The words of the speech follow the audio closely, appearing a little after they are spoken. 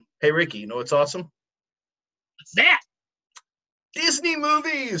Hey, Ricky, you know what's awesome? What's that? Disney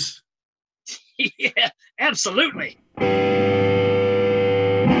movies! Yeah, absolutely.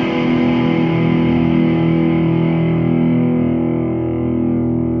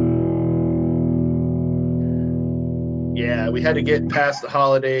 Yeah, we had to get past the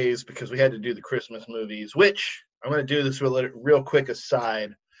holidays because we had to do the Christmas movies, which I'm going to do this real quick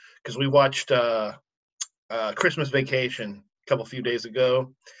aside because we watched Christmas Vacation a couple few days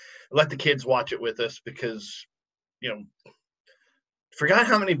ago. Let the kids watch it with us because, you know, forgot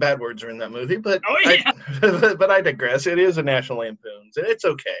how many bad words are in that movie, but Oh I yeah. but I digress. It is a National Lampoon's, and it's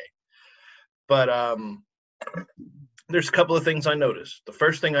okay. But there's a couple of things I noticed. The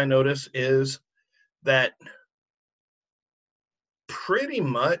first thing I noticed is that pretty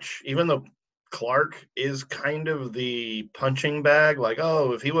much, even though Clark is kind of the punching bag, like,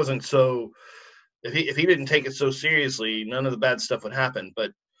 oh, if he didn't take it so seriously, none of the bad stuff would happen.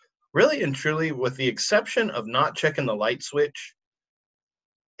 But really and truly, with the exception of not checking the light switch,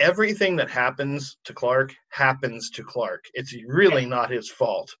 everything that happens to Clark. It's Yeah. really not his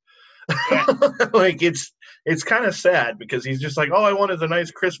fault. Yeah. Like it's kind of sad because he's just like, oh, I wanted a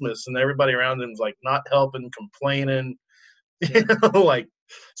nice Christmas, and everybody around him's like not helping, complaining, Yeah. like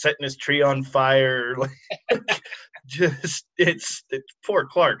setting his tree on fire, like just it's poor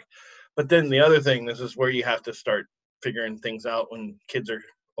Clark. But then the other thing, this is where you have to start figuring things out when kids are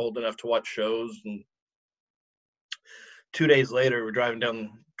old enough to watch shows. And 2 days later, we're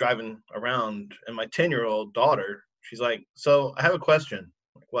driving around, and my 10-year-old daughter, she's like, "So I have a question."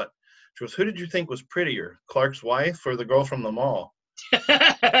 I'm like, what? She goes, "Who did you think was prettier, Clark's wife or the girl from the mall?" And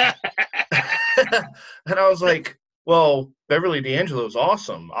I was like, "Well, Beverly D'Angelo's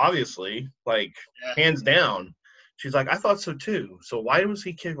awesome, obviously, like Yeah. hands down." She's like, "I thought so too. So why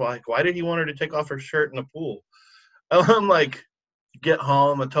did he want her to take off her shirt in the pool?" I'm like, get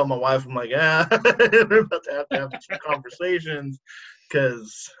home and tell my wife, I'm like, yeah, we're about to have some conversations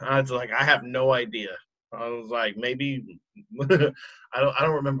because I was like, I have no idea. I was like, maybe I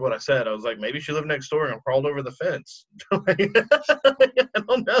don't remember what I said. I was like, maybe she lived next door and crawled over the fence. Like, I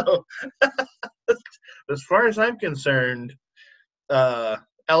don't know. As far as I'm concerned, uh,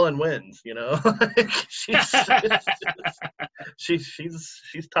 Ellen wins. Like, she's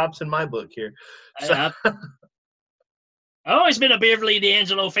tops in my book here. So I've always been a Beverly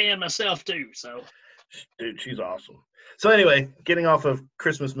D'Angelo fan myself too. So dude, she's awesome. So anyway, getting off of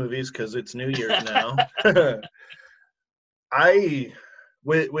Christmas movies because it's New Year's now. I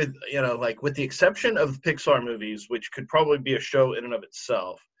with like with the exception of Pixar movies, which could probably be a show in and of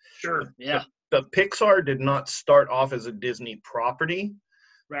itself, sure. the, Yeah. the Pixar did not start off as a Disney property.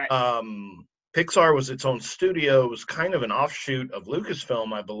 Right. Pixar was its own studio. It was kind of an offshoot of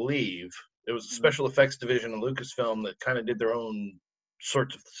Lucasfilm, I believe. It was a Mhm. special effects division of Lucasfilm that kind of did their own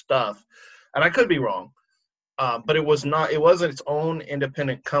sorts of stuff. And I could be wrong. But it was not. It wasn't its own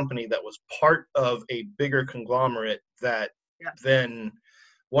independent company that was part of a bigger conglomerate that Yeah. then,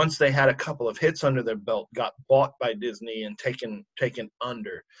 once they had a couple of hits under their belt, got bought by Disney and taken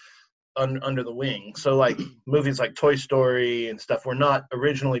under the wing. So like movies like Toy Story and stuff were not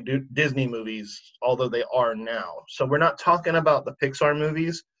originally Disney movies, although they are now. So we're not talking about the Pixar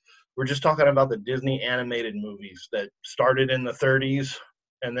movies. We're just talking about the Disney animated movies that started in the 30s,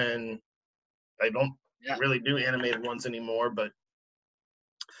 and then they don't Yeah. really do animated ones anymore. But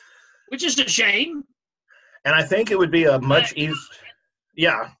Which is a shame. and I think it would be a I, much easier.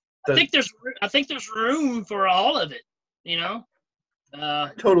 Yeah, I the think there's room for all of it. You know. Uh,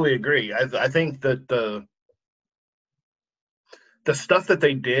 I totally agree. I think that the stuff that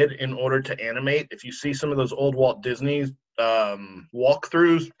they did in order to animate, if you see some of those old Walt Disney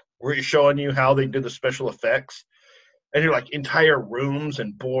walkthroughs where he's showing you how they did the special effects, and you're like entire rooms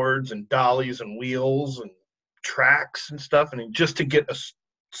and boards and dollies and wheels and tracks and stuff, and just to get a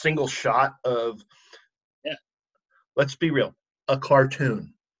single shot of, yeah. let's be real, a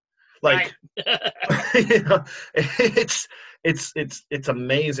cartoon. Right. Like, you know, it's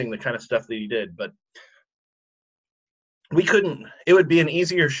amazing the kind of stuff that he did. But we couldn't. It would be an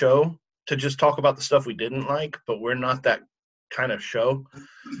easier show to just talk about the stuff we didn't like, but we're not that kind of show.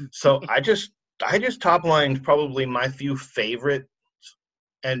 So I just top lined probably my few favorites,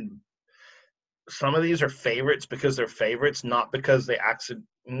 and some of these are favorites because they're favorites, not because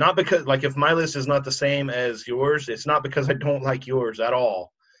not because, like, if my list is not the same as yours, it's not because I don't like yours at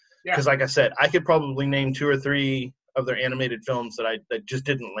all. Yeah. Because like I said, I could probably name two or three of their animated films that just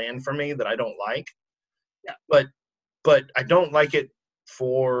didn't land for me, that I don't like. Yeah. But I don't like it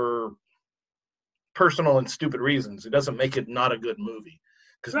for personal and stupid reasons. It doesn't make it not a good movie,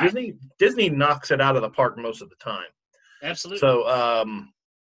 because Right. Disney knocks it out of the park most of the time. Absolutely. So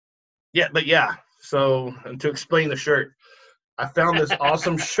Yeah, but yeah. So, and to explain the shirt, I found this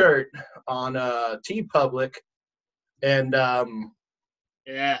awesome shirt on TeePublic, and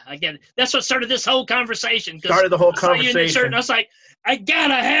Yeah, I get it. That's what started this whole conversation because started the whole I saw you in that shirt and conversation. I was like, I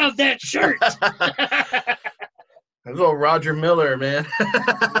gotta have that shirt. There's little Roger Miller, man.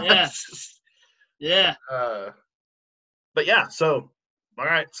 Yeah, yeah. uh, but yeah, so all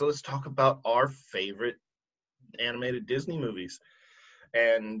right, so let's talk about our favorite animated Disney movies.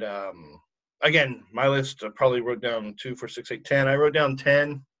 And again, my list I probably wrote down 2, 4, 6, 8, 10. I wrote down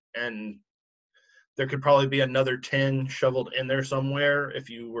 10, and there could probably be another 10 shoveled in there somewhere if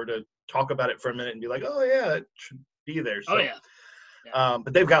you were to talk about it for a minute and be like, oh yeah, it should be there. Oh So, yeah. Yeah.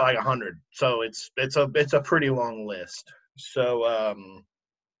 but they've got like 100, so it's a pretty long list. So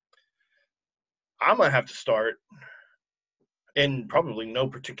I'm gonna have to start in probably no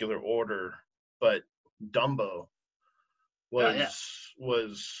particular order, but Dumbo Oh yeah.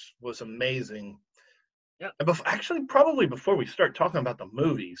 was amazing. Yep. And actually, probably before we start talking about the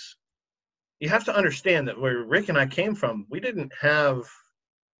movies, you have to understand that where Rick and I came from, we didn't have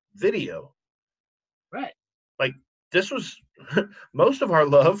video. Right. Like, this was most of our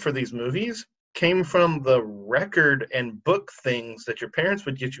love for these movies came from the record and book things that your parents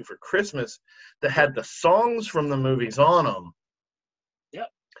would get you for Christmas that had the songs from the movies on them. Yep.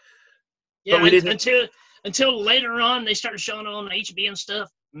 But we Yeah. didn't. Until later on, they started showing it on HB and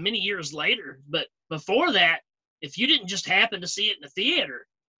stuff many years later. But before that, if you didn't just happen to see it in the theater,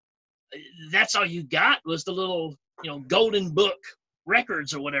 that's all you got was the little, golden book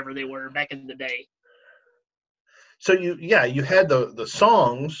records or whatever they were back in the day. So you had the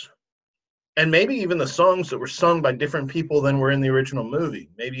songs, and maybe even the songs that were sung by different people than were in the original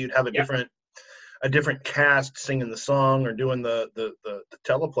movie. Maybe you'd have a Yep. different cast singing the song or doing the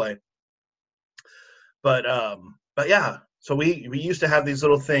teleplay. But yeah, so we used to have these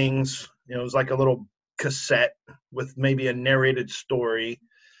little things. It was like a little cassette with maybe a narrated story.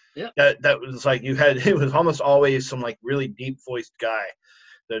 Yep. That was like it was almost always some like really deep voiced guy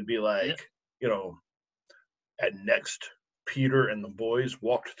that'd be like, Yep. And next Peter and the boys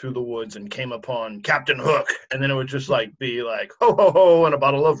walked through the woods and came upon Captain Hook, and then it would just like be like ho ho ho and a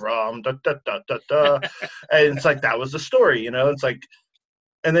bottle of rum, da da da da da, and it's like that was the story, It's like,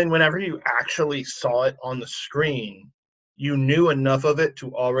 and then whenever you actually saw it on the screen, you knew enough of it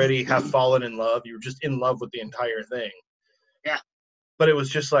to already have fallen in love. You were just in love with the entire thing. Yeah. But it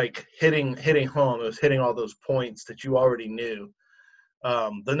was just like hitting home. It was hitting all those points that you already knew.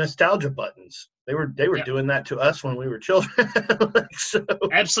 The nostalgia buttons. They were Yep. doing that to us when we were children. So.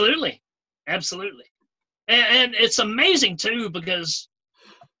 Absolutely. And it's amazing too because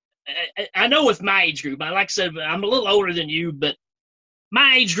I know with my age group, like I said, I'm a little older than you, but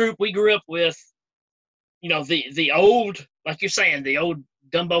my age group, we grew up with, the old, like you're saying, the old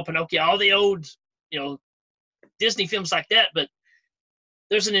Dumbo, Pinocchio, all the old, Disney films like that. But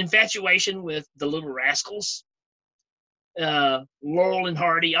there's an infatuation with the Little Rascals, Laurel and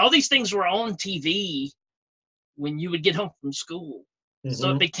Hardy. All these things were on TV when you would get home from school. Mm-hmm.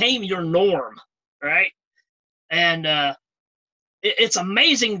 So it became your norm, right? And it's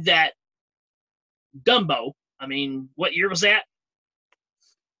amazing that Dumbo, I mean, what year was that?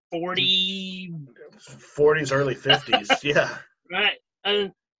 40s, early 50s, yeah. Right.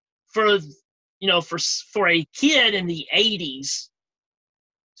 And for a kid in the 80s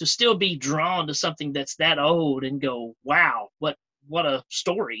to still be drawn to something that's that old and go, wow, what a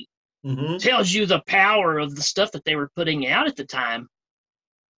story. Mm-hmm. Tells you the power of the stuff that they were putting out at the time.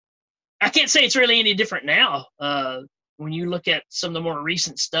 I can't say it's really any different now. When you look at some of the more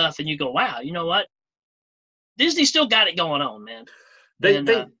recent stuff and you go, wow, you know what? Disney still got it going on, man.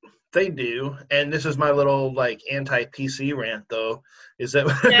 They do, and this is my little like anti-PC rant though, is that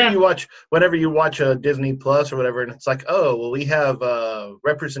whenever you watch a Disney Plus or whatever, and it's like, oh well, we have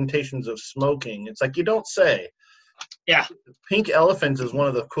representations of smoking. It's like, you don't say. Yeah, Pink Elephants is one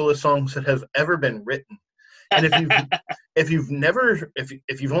of the coolest songs that have ever been written, and if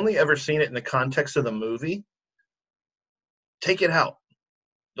you've only ever seen it in the context of the movie, take it out.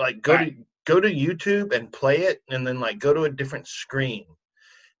 Like go to YouTube and play it, and then like go to a different screen.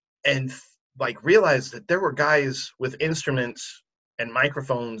 And like realize that there were guys with instruments and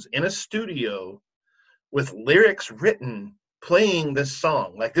microphones in a studio with lyrics written playing this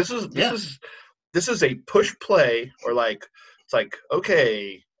song. Like this is a push play, or like it's like,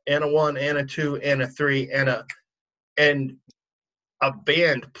 okay, Anna 1, Anna 2, Anna 3, and a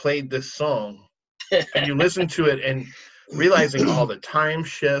band played this song, and you listen to it and realizing all the time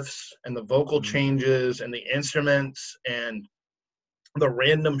shifts and the vocal changes and the instruments and the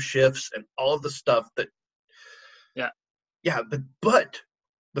random shifts and all of the stuff that but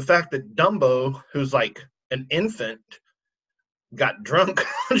the fact that Dumbo, who's like an infant, got drunk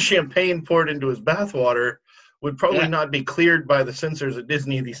on champagne poured into his bathwater would probably Yeah. not be cleared by the censors at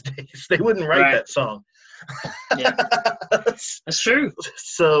Disney these days. They wouldn't write Right. that song. Yeah. That's true.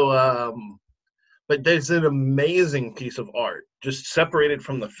 So, but there's an amazing piece of art, just separated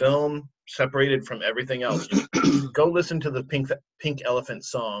from the film, separated from everything else. Just go listen to the Pink Elephant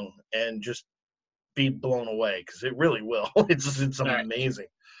song and just be blown away, because it really will. It's Right. amazing.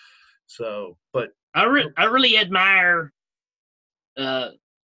 So, but I really admire,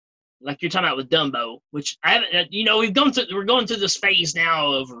 like you're talking about with Dumbo, which I haven't. We're going through this phase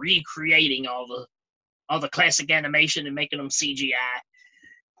now of recreating all the classic animation and making them CGI,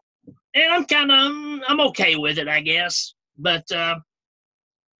 and I'm okay with it, I guess. But to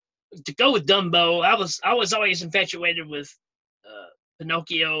go with Dumbo, I was always infatuated with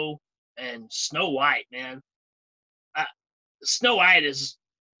Pinocchio and Snow White. Man, Snow White is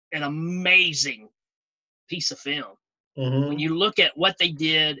an amazing piece of film. When you look at what they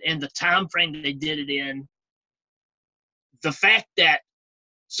did and the time frame that they did it in, the fact that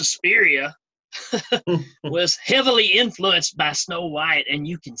Suspiria was heavily influenced by Snow White, and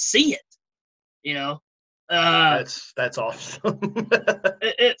you can see it. That's awesome.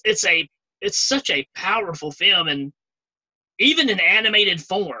 It's such a powerful film, and even in animated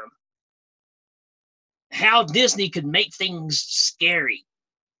form, how Disney could make things scary.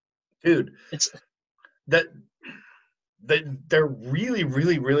 Dude, It's that they're really,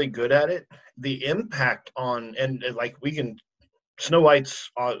 really, really good at it. The impact on, and like Snow White's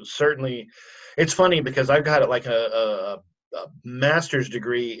certainly, it's funny because I've got like a master's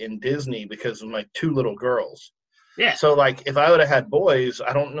degree in Disney because of my two little girls. Yeah. So like if I would have had boys,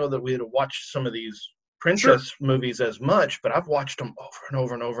 I don't know that we would have watched some of these princess movies as much, but I've watched them over and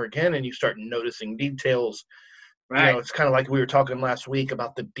over and over again, and you start noticing details. Right. It's kind of like we were talking last week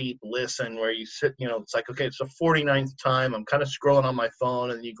about the deep listen, where you sit, it's like, okay, it's the 49th time I'm kind of scrolling on my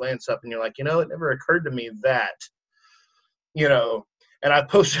phone, and you glance up and you're like, it never occurred to me that, and I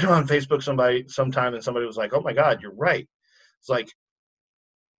posted on Facebook sometime, and somebody was like, oh my God, you're right. It's like,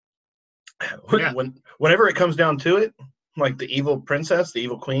 whenever it comes down to it, like the evil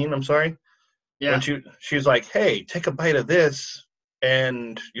queen, I'm sorry. Yeah. When she's like, hey, take a bite of this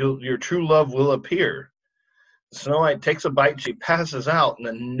and your true love will appear. Snow White takes a bite, she passes out, and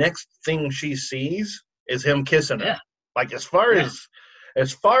the next thing she sees is him kissing her. Like as far as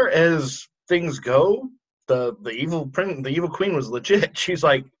things go, the evil queen was legit. She's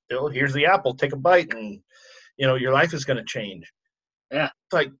like, here's the apple, take a bite, and your life is going to change. Yeah.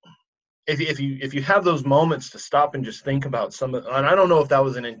 It's like if you have those moments to stop and just think about and I don't know if that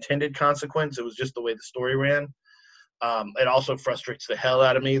was an intended consequence. It was just the way the story ran. It also frustrates the hell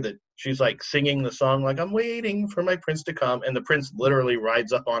out of me that she's like singing the song like, I'm waiting for my prince to come, and the prince literally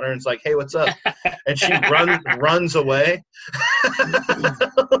rides up on her and it's like, hey, what's up? And she runs away.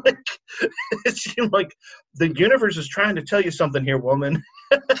 It seemed like the universe is trying to tell you something here, woman.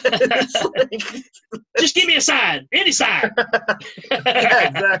 Just give me a sign, any sign. Yeah,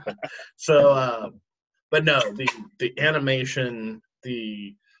 exactly. So, but no, the animation,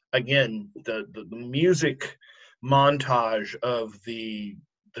 the music montage of the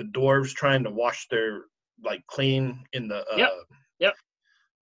dwarves trying to wash their clean in the Yep.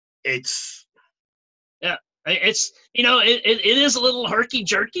 It's it is a little herky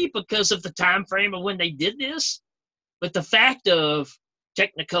jerky because of the time frame of when they did this, but the fact of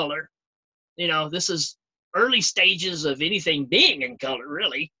Technicolor, this is early stages of anything being in color,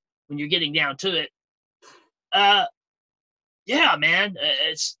 really, when you're getting down to it. Yeah, man,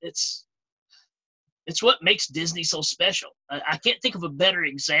 it's what makes Disney so special. I can't think of a better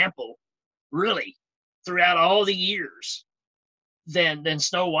example, really, throughout all the years than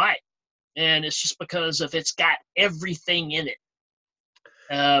Snow White. And it's just because it's got everything in it.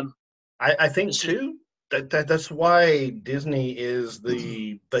 I think too that's why Disney is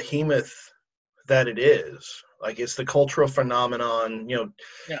the behemoth that it is. Like, it's the cultural phenomenon. You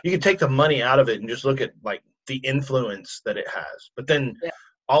can take the money out of it and just look at the influence that it has. But then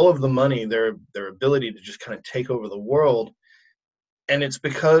all of the money, their ability to just kind of take over the world, and it's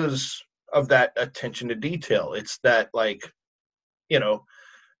because of that attention to detail. It's that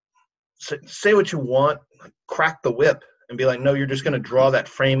say what you want, crack the whip and be like, no, you're just going to draw that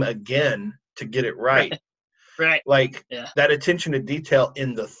frame again to get it right. Right. That attention to detail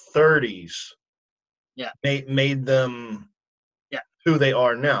in the 30s made them who they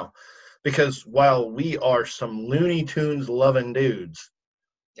are now. Because while we are some Looney Tunes loving dudes,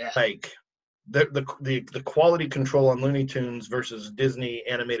 the quality control on Looney Tunes versus Disney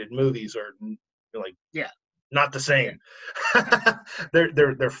animated movies are not the same.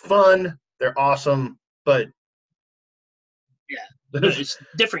 They're fun, they're awesome, but it's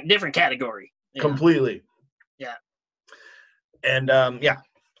different category. Completely. Yeah. And the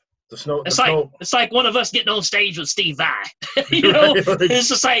snow. It's like one of us getting on stage with Steve Vai. You know, Right, like, it's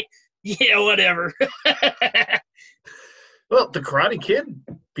just like, yeah, whatever. well, the Karate Kid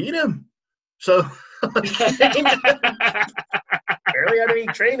beat him, so barely had any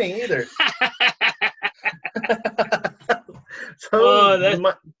training either. So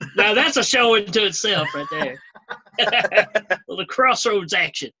now that's a show into itself right there. Well, the crossroads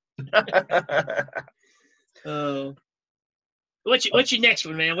action. What's your next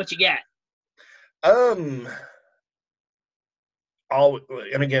one, man? What you got? And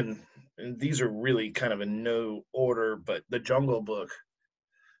again, these are really kind of in no order, but the Jungle Book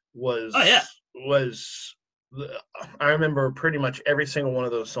was. Oh yeah. I remember pretty much every single one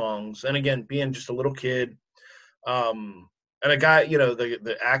of those songs, and again, being just a little kid, and a guy,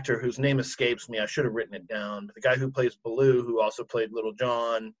 the actor whose name escapes me, I should have written it down, but the guy who plays Baloo, who also played Little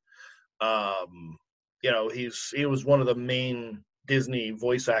John, he was one of the main Disney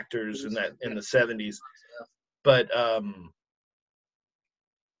voice actors in the 70s. But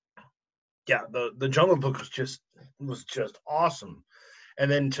the Jungle Book was just awesome. And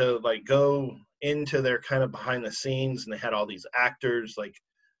then to like go into their kind of behind the scenes, and they had all these actors like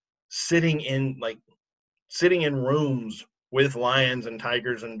sitting in rooms with lions and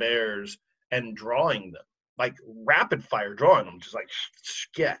tigers and bears and drawing them, like rapid fire drawing them, just like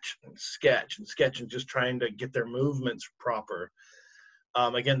sketch and just trying to get their movements proper.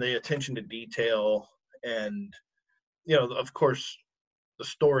 Again, the attention to detail, and of course the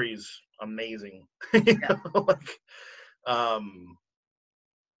story's amazing.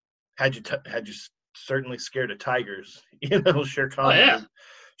 Had you certainly scared of tigers, Shere Khan. Oh, yeah.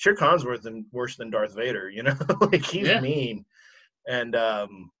 Shere Khan's worse than Darth Vader, like he's mean, and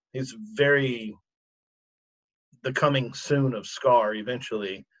he's very the coming soon of Scar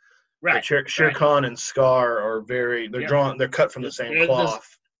eventually. Right. But Shere Khan and Scar are they're cut from the same cloth.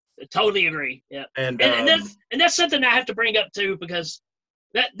 I totally agree. Yeah. And that's something I have to bring up too, because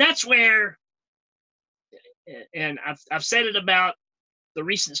that's where, and I've said it about the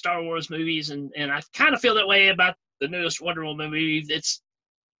recent Star Wars movies, and I kind of feel that way about the newest Wonder Woman movie. It's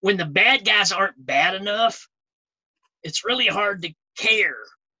when the bad guys aren't bad enough, it's really hard to care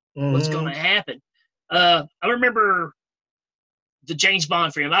what's going to happen. I remember the James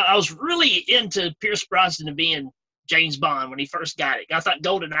Bond film. I was really into Pierce Brosnan being James Bond when he first got it. I thought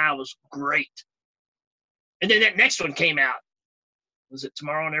GoldenEye was great. And then that next one came out. Was it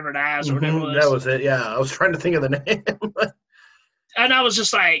Tomorrow Never Dies or whatever it was? That was it, yeah. I was trying to think of the name. And I was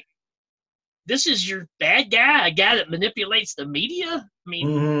just like, this is your bad guy, a guy that manipulates the media? I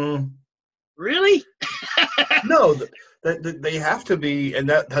mean, really? No, they have to be, and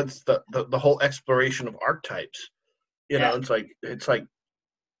that's the whole exploration of archetypes. It's like,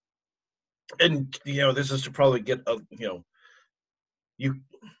 and this is to probably get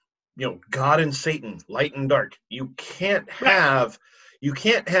God and Satan, light and dark. You can't have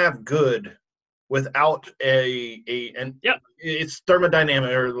good without it's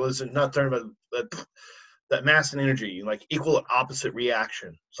thermodynamic, or was it not thermodynamic, that mass and energy, like equal and opposite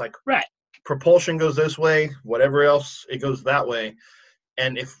reaction. It's like propulsion goes this way, whatever else, it goes that way.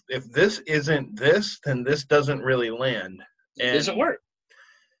 And if this isn't this, then this doesn't really land. It doesn't work.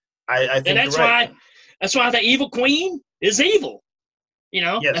 I think, and that's why the evil queen is evil.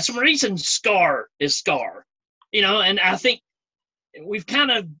 Yes. That's the reason Scar is Scar. And I think we've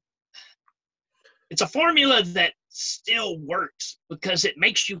it's a formula that still works because it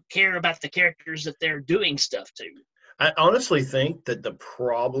makes you care about the characters that they're doing stuff to. I honestly think that the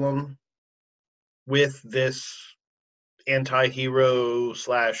problem with this anti-hero /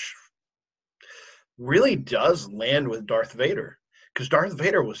 really does land with Darth Vader, because Darth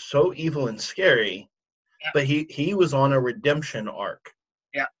Vader was so evil and scary, but he was on a redemption arc.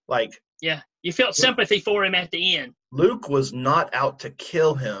 You felt sympathy for him at the end. Luke was not out to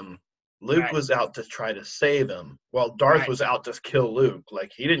kill him. Luke was out to try to save him, while Darth was out to kill Luke.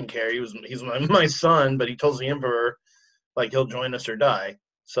 Like, he didn't care. He's my son, but he tells the Emperor, like, he'll join us or die.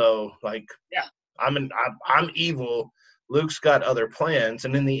 So, like, I'm evil. Luke's got other plans,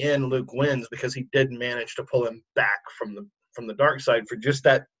 and in the end, Luke wins because he did manage to pull him back from the dark side for just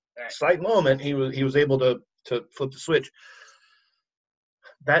that slight moment. He was able to flip the switch.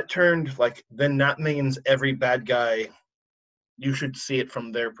 That turned, like, then that means every bad guy, you should see it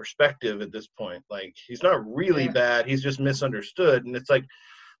from their perspective at this point. Like, he's not really bad, he's just misunderstood. And it's like,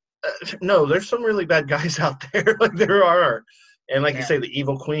 no, there's some really bad guys out there. Like, there are. And like you Yeah. say, the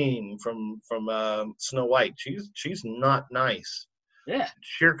evil queen from Snow White, she's not nice. Yeah.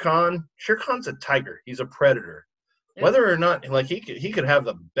 Shere Khan's a tiger. He's a predator. Yeah. Whether or not like he could have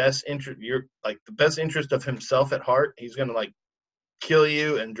the best interest, the best interest of himself at heart, he's gonna like kill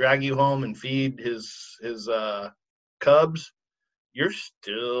you and drag you home and feed his cubs. You're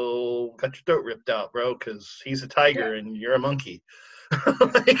still got your throat ripped out, bro, because he's a tiger and you're a monkey.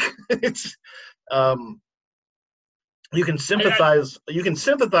 Like, it's you can sympathize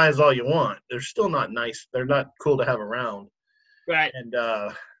all you want. They're still not nice. They're not cool to have around. Right. And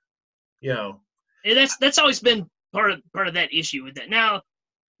you know, and that's always been part of that issue with that. Now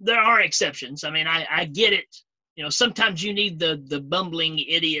there are exceptions. I mean, I get it. You know, sometimes you need the bumbling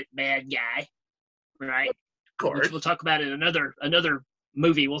idiot bad guy, right? of course. Which we'll talk about in another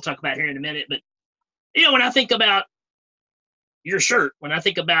movie we'll talk about here in a minute. But you know, when I think about your shirt, when I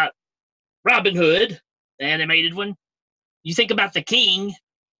think about Robin Hood, the animated one, you think about the king,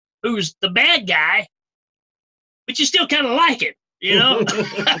 who's the bad guy, but you still kind of like it, you know?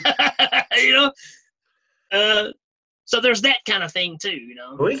 You know? So there's that kind of thing too, you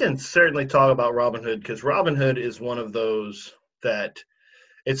know? We can certainly talk about Robin Hood, because Robin Hood is one of those that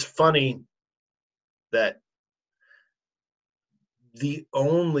it's funny that the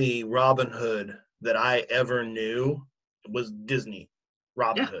only Robin Hood that I ever knew was Disney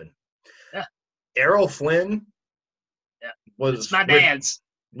Robin Hood. Yeah. Errol Flynn was it's my dad's.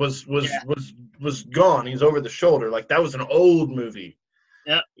 Was gone. He's over the shoulder. Like, that was an old movie.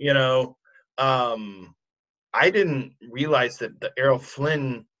 Yeah. You know, I didn't realize that the Errol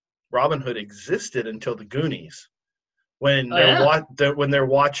Flynn Robin Hood existed until the Goonies, when they're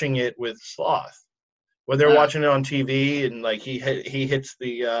watching it with Sloth, when they're watching it on TV, and like he hits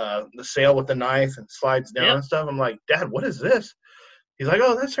the sail with the knife and slides down and stuff. I'm like, Dad, what is this? He's like,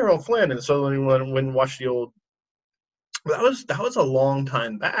 oh, that's Errol Flynn. And so when we watched the old, that was a long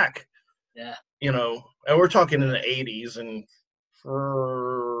time back. Yeah. You know, and we're talking in the 80s, and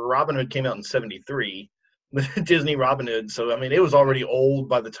Robin Hood came out in 73. Disney Robin Hood. So, I mean, it was already old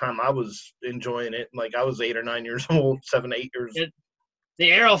by the time I was enjoying it. Like, I was 8 or 9 years old, 7, 8 years.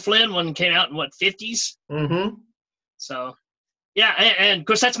 The Errol Flynn one came out in what, 50s? Mm-hmm. So, yeah, and of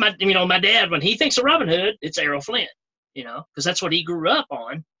course that's my dad, when he thinks of Robin Hood, it's Errol Flynn, you know, because that's what he grew up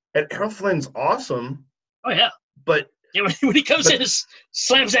on. And Errol Flynn's awesome. Oh yeah. But yeah, when he comes in and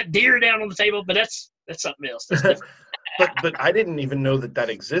slams that deer down on the table, but that's something else. That's different. but I didn't even know that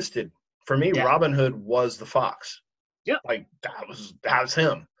existed. For me, Robin Hood was the fox. Yeah. Like, that was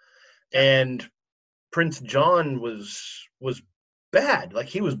him. And Prince John was bad. Like,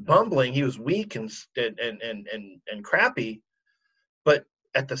 he was bumbling, he was weak and crappy. But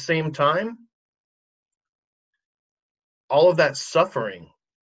at the same time, all of that suffering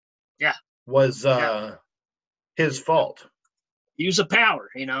was his fault. Use of power,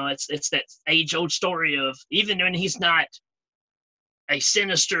 you know, it's that age-old story of, even when he's not a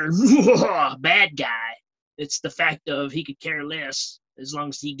sinister bad guy, it's the fact of he could care less as long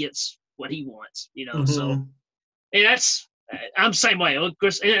as he gets what he wants, you know. Mm-hmm. So, and I'm the same way, of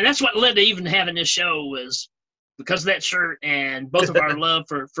course, and that's what led to even having this show, was because of that shirt and both of our love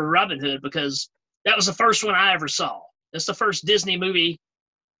for Robin Hood, because that was the first one I ever saw. That's the first Disney movie,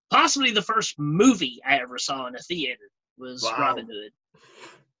 possibly the first movie I ever saw in a theater, was Robin Hood.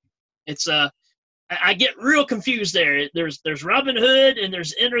 It's I get real confused there. There's Robin Hood and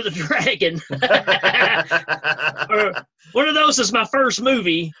there's Enter the Dragon. Or one of those is my first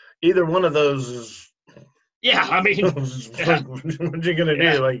movie. Either one of those is. Yeah, I mean, what you gonna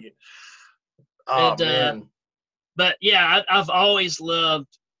do? Like, oh man. But yeah, I've always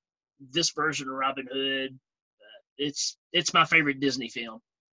loved this version of Robin Hood. It's my favorite Disney film,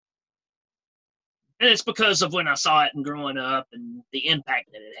 and it's because of when I saw it and growing up and the impact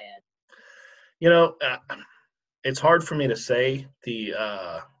that it had. You know, it's hard for me to say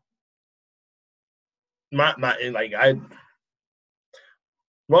I'm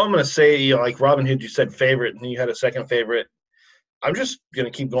going to say, you know, like Robin Hood, you said favorite, and you had a second favorite. I'm just going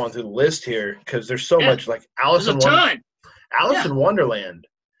to keep going through the list here, because there's so much, like Alice in Wonderland.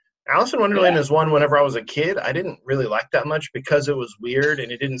 Alice in Wonderland is one, whenever I was a kid, I didn't really like that much because it was weird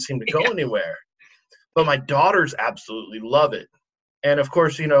and it didn't seem to go anywhere. But my daughters absolutely love it. And of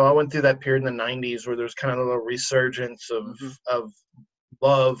course, you know, I went through that period in the 90s where there's kind of a little resurgence of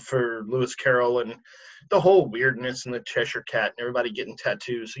love for Lewis Carroll and the whole weirdness and the Cheshire Cat and everybody getting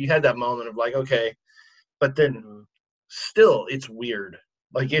tattoos. So you had that moment of like, okay, but then still it's weird.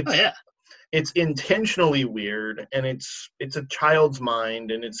 Like, it's intentionally weird, and it's a child's mind,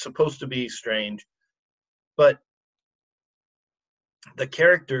 and it's supposed to be strange. But the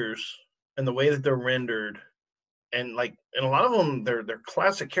characters and the way that they're rendered and like, and a lot of them, they're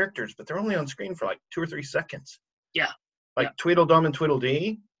classic characters, but they're only on screen for like 2 or 3 seconds. Yeah. Like Tweedledum and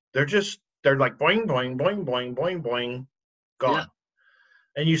Tweedledee, they're like boing, boing, boing, boing, boing, boing, gone. Yeah.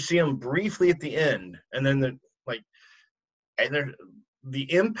 And you see them briefly at the end, and then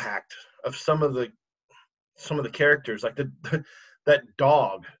the impact of some of the characters, like that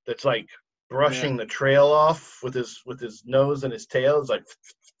dog that's like brushing the trail off with his nose and his tail. It's like,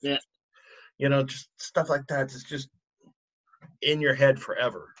 just stuff like that. It's just in your head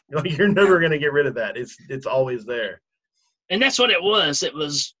forever. Like, you're never going to get rid of that. It's always there. And that's what it was. It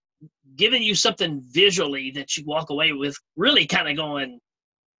was giving you something visually that you walk away with really kind of going,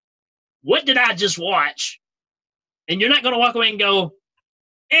 what did I just watch? And you're not going to walk away and go,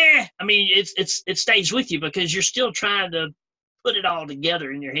 I mean, it stays with you because you're still trying to put it all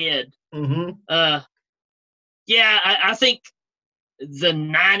together in your head. Mm-hmm. I think the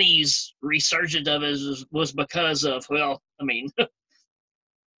 90s resurgence of it was because of, well, I mean,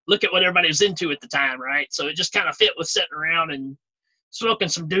 look at what everybody was into at the time, right? So it just kind of fit with sitting around and smoking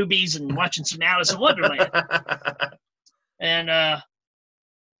some doobies and watching some Alice in Wonderland. And,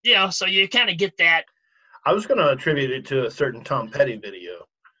 so you kind of get that. I was going to attribute it to a certain Tom Petty video.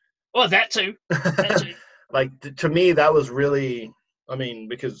 Well, that too. Like, to me, that was really, I mean,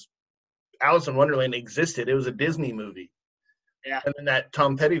 because Alice in Wonderland existed. It was a Disney movie. Yeah. And then that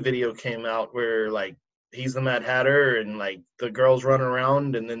Tom Petty video came out where, like, he's the Mad Hatter and, like, the girls run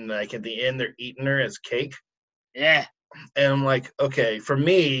around, and then, like, at the end, they're eating her as cake. Yeah. And I'm like, okay, for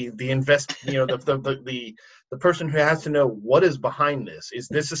me, the person who has to know what is behind this. Is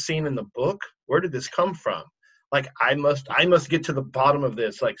this a scene in the book? Where did this come from? Like, I must get to the bottom of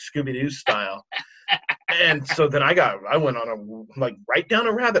this, like Scooby-Doo style. And so then I went on right down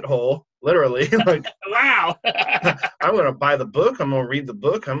a rabbit hole, literally. Like, wow. I'm going to buy the book. I'm going to read the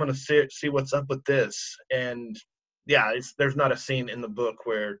book. I'm going to see what's up with this. And yeah, there's not a scene in the book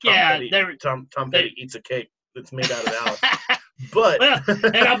where Tom Petty eats a cake that's made out of Alice. But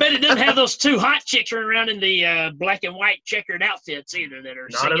and I bet it doesn't have those two hot chicks running around in the black and white checkered outfits either that are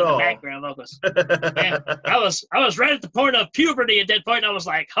singing the background vocals. Man, I was right at the point of puberty at that point. I was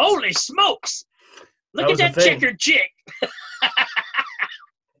like, holy smokes. Look at that checkered chick.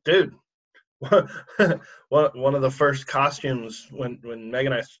 Dude, one of the first costumes when Meg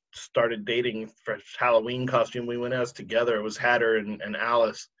and I started dating for Halloween costume, we went as together. It was Hatter and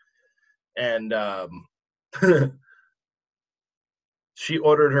Alice. And she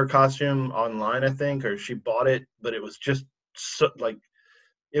ordered her costume online, I think, or she bought it, but it was just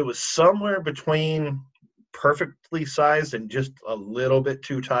it was somewhere between perfectly sized and just a little bit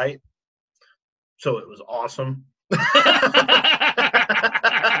too tight. So it was awesome.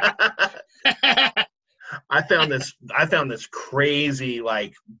 I found this crazy,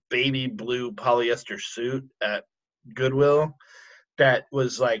 like, baby blue polyester suit at Goodwill that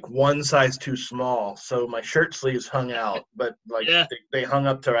was like one size too small. So my shirt sleeves hung out, but like they hung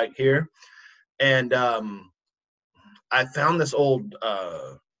up to right here. And I found this old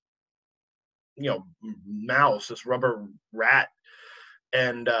mouse, this rubber rat,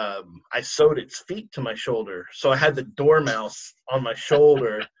 and I sewed its feet to my shoulder. So I had the dormouse on my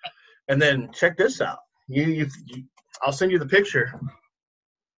shoulder. And then check this out. I'll send you the picture.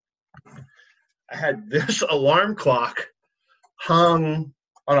 I had this alarm clock hung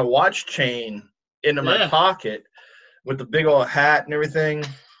on a watch chain into my pocket with the big old hat and everything.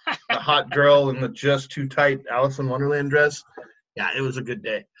 The hot girl in the just too tight Alice in Wonderland dress. Yeah, it was a good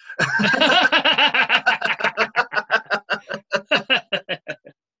day.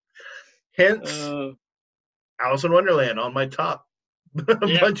 Hence, Alice in Wonderland on my top.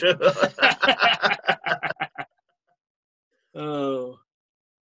 Bunch of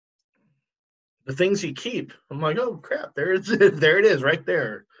the things you keep. I'm like, oh crap, there it is right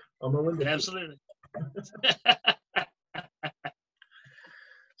there on my window. Absolutely.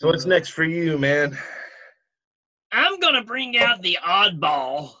 So what's next for you, man? I'm gonna bring out the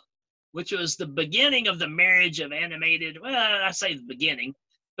oddball, which was the beginning of the marriage of animated. Well, I say the beginning,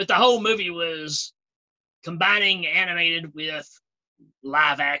 but the whole movie was combining animated with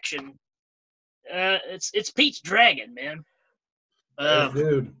live action. It's Pete's Dragon, man.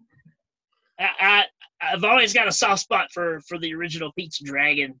 Dude, I've always got a soft spot for the original Pete's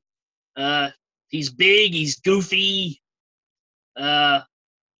Dragon. He's big, he's goofy. I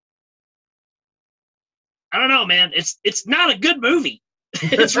don't know, man. It's not a good movie.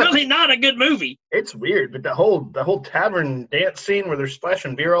 It's really not a good movie. It's weird, but the whole tavern dance scene where they're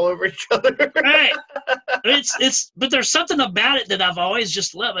splashing beer all over each other. Right. But there's something about it that I've always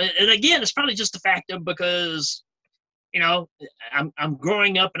just loved. And again, it's probably just the fact of because I'm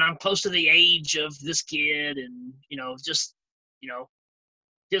growing up and I'm close to the age of this kid, and just you know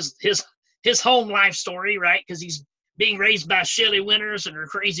his home life story, right? Because he's being raised by Shelley Winters and her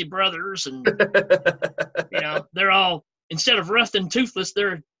crazy brothers, and they're all, instead of rough and toothless,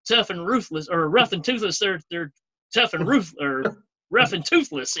 they're tough and ruthless, or rough and toothless, they're tough and rough and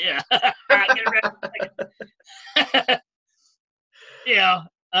toothless. Yeah. Yeah.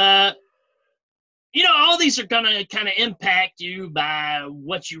 All these are gonna kind of impact you by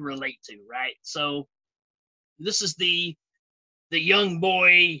what you relate to, right? So this is the young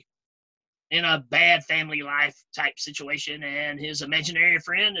boy in a bad family life type situation, and his imaginary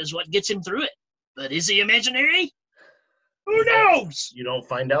friend is what gets him through it. But is he imaginary? Who knows? You don't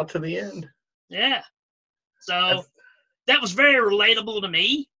find out to the end. Yeah. So that was very relatable to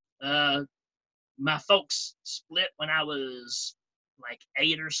me. My folks split when I was like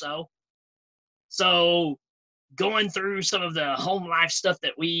 8 or so. So going through some of the home life stuff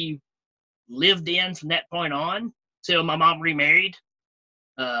that we lived in from that point on till my mom remarried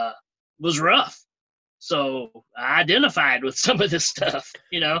was rough. So I identified with some of this stuff,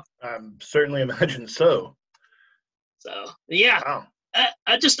 Certainly imagine so. So yeah, wow.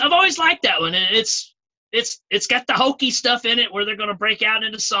 I've always liked that one. And it's got the hokey stuff in it where they're going to break out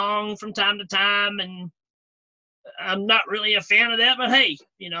into song from time to time, and I'm not really a fan of that, but hey,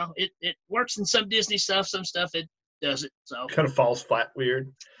 it works in some Disney stuff, some stuff it doesn't. So kind of falls flat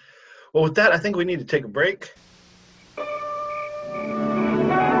weird. Well, with that, I think we need to take a break. The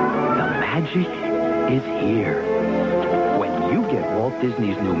magic is here. When you get Walt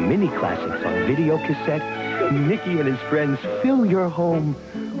Disney's new mini classics on video cassette, Mickey and his friends fill your home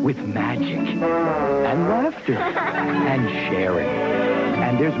with magic and laughter and sharing.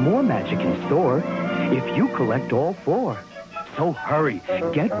 And there's more magic in store if you collect all 4. So hurry,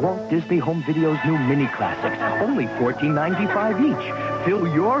 get Walt Disney Home Video's new mini classics, only $14.95 each. Fill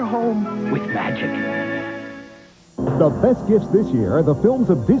your home with magic. The best gifts this year are the films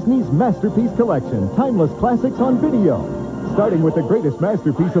of Disney's Masterpiece Collection, timeless classics on video. Starting with the greatest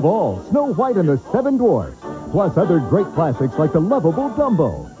masterpiece of all, Snow White and the Seven Dwarfs. Plus other great classics like the lovable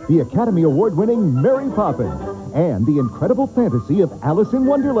Dumbo, the Academy Award-winning Mary Poppins, and the incredible fantasy of Alice in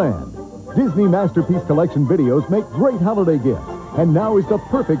Wonderland. Disney Masterpiece Collection videos make great holiday gifts, and now is the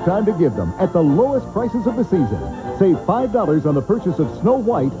perfect time to give them at the lowest prices of the season. Save $5 on the purchase of Snow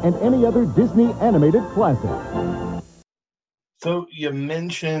White and any other Disney animated classic. So you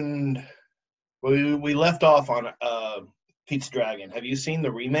mentioned, we left off on Pete's Dragon. Have you seen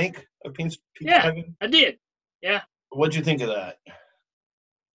the remake of Pete's Dragon? I did. Yeah. What'd you think of that?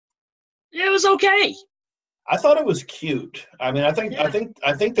 It was okay. I thought it was cute. I mean, I think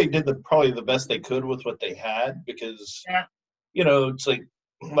they did probably the best they could with what they had, because it's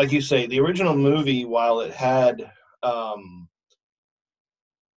like you say, the original movie, while it had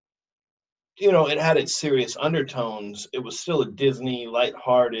it had its serious undertones, it was still a Disney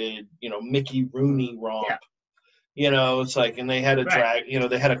lighthearted, Mickey Rooney romp. Yeah. It's like, and they had a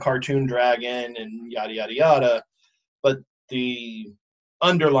they had a cartoon dragon and yada yada yada, but the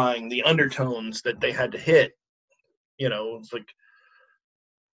undertones that they had to hit, it's like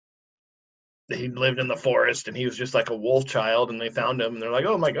he lived in the forest and he was just like a wolf child, and they found him and they're like,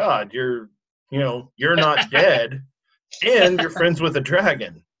 oh my God, you're not dead and you're friends with a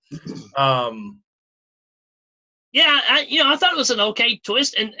dragon. I thought it was an okay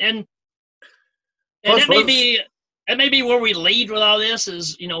twist, and that may be where we lead with all this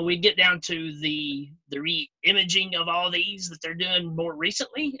is, we get down to the re-imaging of all these that they're doing more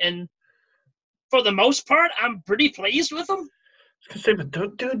recently, and for the most part, I'm pretty pleased with them. I was gonna say,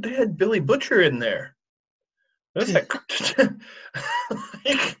 but dude, they had Billy Butcher in there. That's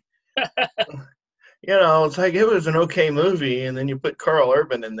it's like it was an okay movie, and then you put Carl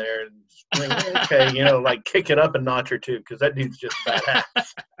Urban in there, and okay, like kick it up a notch or two, because that dude's just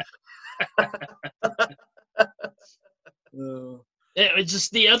badass. It was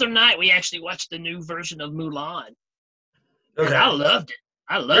just the other night we actually watched the new version of Mulan. Okay. I loved it.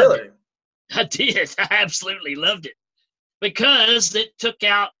 Really? It. I did. I absolutely loved it, because it took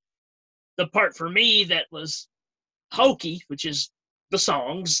out the part for me that was hokey, which is the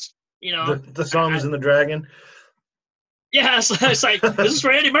songs. The songs and the dragon. Yeah, so it's like, this is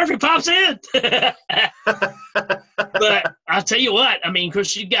where Eddie Murphy pops in. But I'll tell you what, I mean,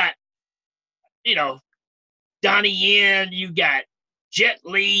 because you got, Donnie Yen, you got Jet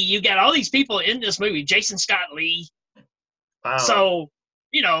Li, you got all these people in this movie, Jason Scott Lee. Wow. So,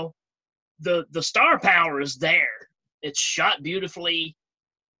 the star power is there. It's shot beautifully.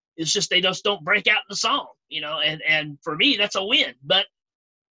 It's just they just don't break out in the song, and for me, that's a win. But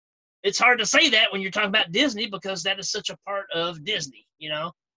it's hard to say that when you're talking about Disney because that is such a part of Disney, you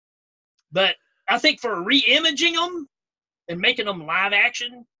know. But I think for re-imaging them and making them live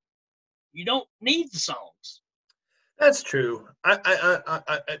action, you don't need the songs. That's true. I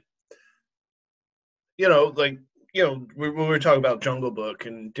like, we were talking about Jungle Book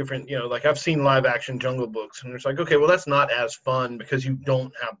and different, like I've seen live action Jungle Books, and it's like, okay, well, that's not as fun because you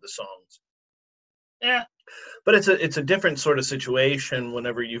don't have the songs. Yeah. But it's a different sort of situation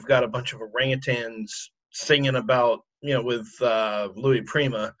whenever you've got a bunch of orangutans singing about, with Louis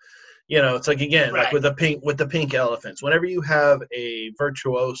Prima. It's like, again, Right. like with the pink elephants. Whenever you have a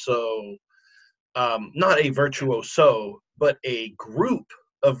virtuoso, not a virtuoso, but a group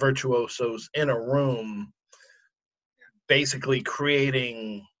of virtuosos in a room, basically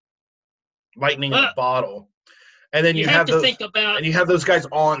creating lightning in a bottle, and then you have to those, think about, and you have those guys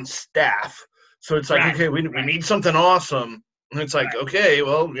on staff. So it's like, right, okay, we need something awesome, and it's like, right, okay,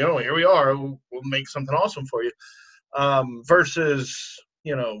 well, here we are. We'll make something awesome for you. Versus,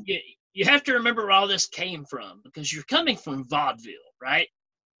 you have to remember where all this came from because you're coming from vaudeville, right?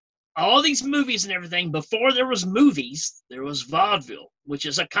 All these movies and everything, before there was movies, there was vaudeville, which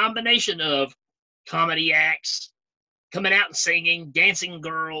is a combination of comedy acts, coming out and singing, dancing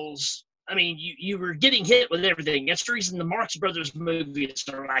girls. I mean, you were getting hit with everything. That's the reason the Marx Brothers movies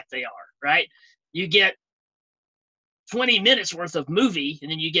are like they are, right? You get 20 minutes worth of movie, and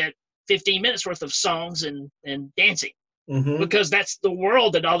then you get 15 minutes worth of songs and dancing. Mm-hmm. Because that's the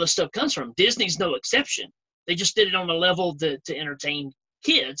world that all this stuff comes from. Disney's no exception. They just did it on a level to entertain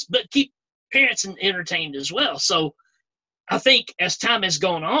kids, but keep parents entertained as well. So I think as time has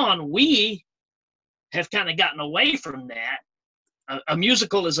gone on, we have kind of gotten away from that. A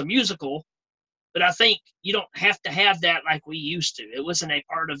musical is a musical, but I think you don't have to have that like we used to. It wasn't a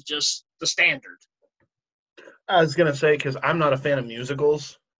part of just the standard. I was gonna say, because I'm not a fan of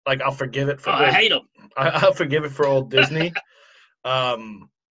musicals. Like, I'll forgive it for. I hate them. I'll forgive it for old Disney. Yeah.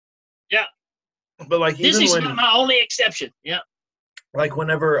 But like, Disney's even not my only exception. Yeah. Like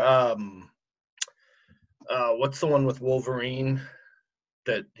whenever what's the one with Wolverine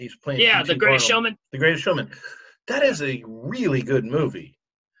that he's playing? Yeah, The Greatest Showman. The Greatest Showman. That is a really good movie.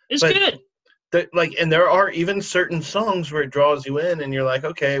 It's good. And there are even certain songs where it draws you in, and you're like,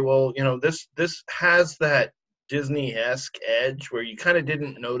 okay, well, this has that Disney-esque edge where you kind of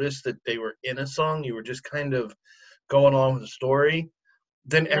didn't notice that they were in a song. You were just kind of going along with the story.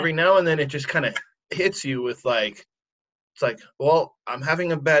 Then every now and then it just kind of hits you with like, it's like, well, I'm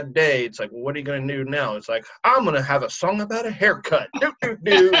having a bad day. It's like, well, what are you going to do now? It's like, I'm going to have a song about a haircut. And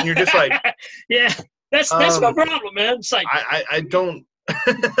you're just like, yeah, that's no problem, man. It's like, I don't.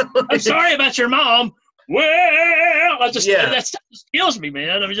 I'm sorry about your mom. Well, that stuff just kills me,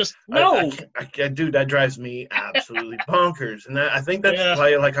 man. I'm just, no. Dude, that drives me absolutely bonkers. And I think that's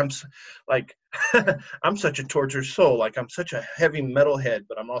why, like, I'm such a tortured soul. Like, I'm such a heavy metalhead,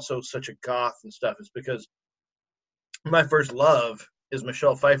 but I'm also such a goth and stuff. It's because my first love is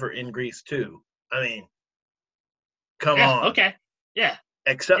Michelle Pfeiffer in Grease 2. I mean, come on. Okay. Yeah.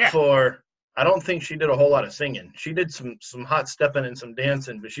 Except for, I don't think she did a whole lot of singing. She did some hot stepping and some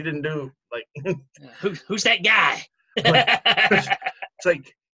dancing, but she didn't do, like... Who's that guy? It's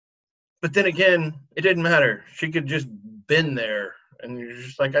like, but then again, it didn't matter. She could just been there, and you're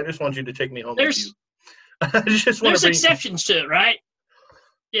just like, I just want you to take me home with you. I just want there's exceptions to it, right?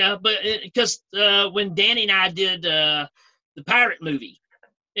 Yeah, but because when Danny and I did the pirate movie,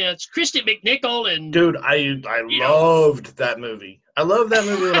 it's Christy McNichol and... Dude, I loved that movie. I loved that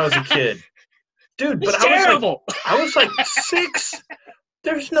movie when I was a kid. Dude, but I was like 6.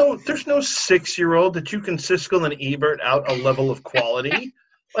 There's no 6-year-old that you can Siskel and Ebert out a level of quality.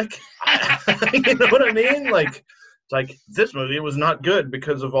 Like, you know what I mean? Like, it's like, this movie was not good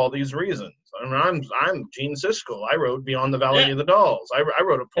because of all these reasons. I mean, I'm Gene Siskel. I wrote Beyond the Valley of the Dolls. I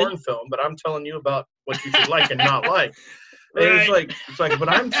wrote a porn film, but I'm telling you about what you should like and not like. And it's like, but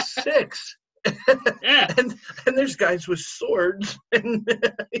I'm 6. and there's guys with swords and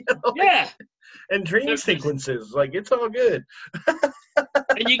and dream sequences. Like, it's all good.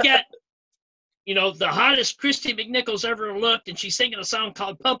 And you got the hottest Christy McNichol's ever looked, and she's singing a song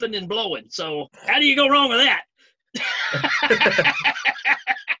called Pumping and Blowing. So how do you go wrong with that?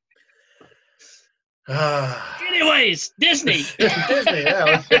 Anyways, Disney. Disney,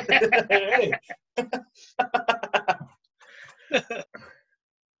 yeah. Hey.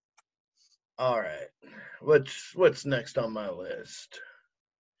 All right. What's next on my list?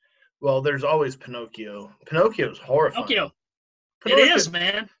 Well, there's always Pinocchio. Pinocchio's horrifying. Pinocchio. It is,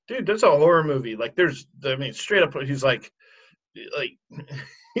 man. Dude, that's a horror movie. Like, straight up, he's like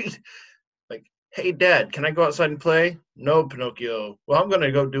hey, Dad, can I go outside and play? No, Pinocchio. Well, I'm going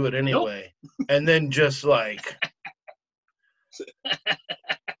to go do it anyway. And then just like,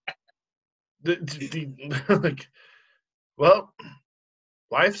 like, well,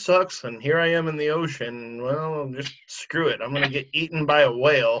 life sucks, and here I am in the ocean. Well, just screw it. I'm going to get eaten by a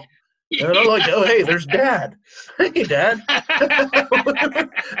whale. And I'm like, oh, hey, there's Dad. Hey, Dad.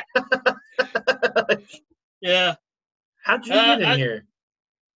 Yeah. How'd you get in here?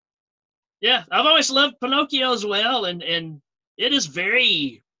 Yeah, I've always loved Pinocchio as well, and it is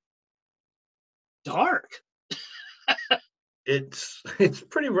very dark. It's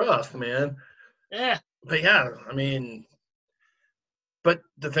pretty rough, man. Yeah. But yeah, I mean, but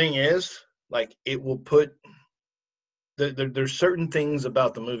the thing is, like, it will put there's certain things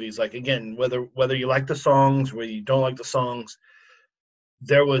about the movies, like, again, whether you like the songs, whether you don't like the songs,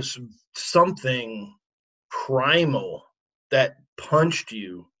 there was something primal that punched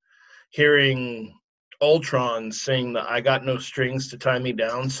you hearing Ultron sing the "I Got No Strings to Tie Me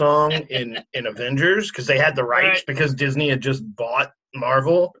Down" song in Avengers, because they had the rights, Right. because Disney had just bought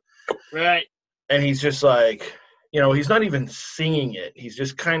Marvel. Right. And he's just like, he's not even singing it. He's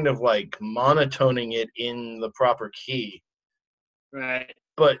just kind of like monotoning it in the proper key. Right.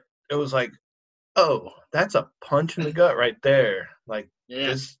 But it was like, oh, that's a punch in the gut right there. Like,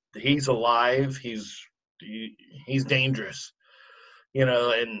 Yeah. he's alive. He's dangerous,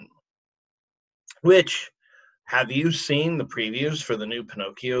 and which, have you seen the previews for the new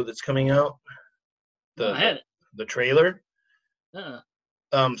Pinocchio that's coming out? I haven't. The trailer?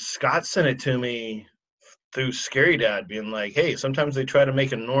 Uh-uh. Scott sent it to me through Scary Dad, being like, hey, sometimes they try to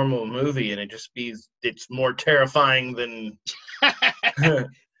make a normal movie and it's more terrifying than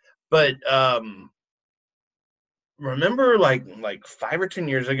but remember like 5 or 10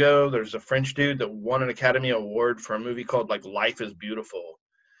 years ago, there's a French dude that won an Academy Award for a movie called like Life is Beautiful.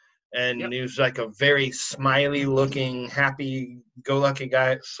 And Yep. he was like a very smiley looking, happy go lucky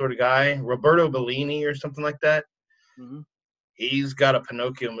guy, sort of guy, Roberto Bellini or something like that. Mhm. He's got a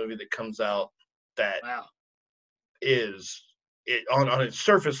Pinocchio movie that comes out that Wow. on its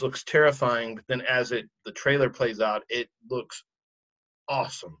surface looks terrifying, but then as the trailer plays out, it looks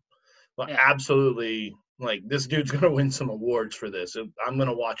awesome. Well, Yeah. absolutely, like, this dude's gonna win some awards for this. I'm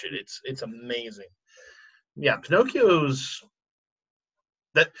gonna watch it. It's amazing. Yeah, Pinocchio's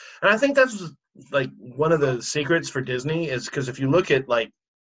that, and I think that's like one of the secrets for Disney, is because if you look at like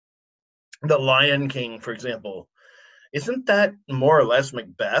the Lion King, for example, isn't that more or less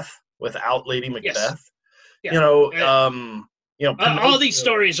Macbeth without Lady Macbeth? Yeah. Pinocchio, All these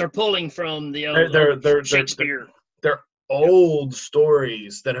stories are pulling from the old they're Shakespeare. they're old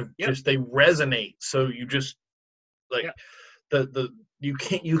stories that have Yep. they resonate. So you just like Yep.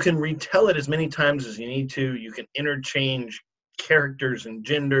 you can retell it as many times as you need to. You can interchange characters and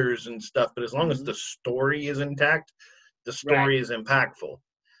genders and stuff, but as long as the story is intact, the story is impactful.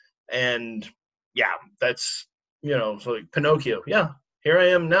 And yeah, that's so like Pinocchio. Yeah, here I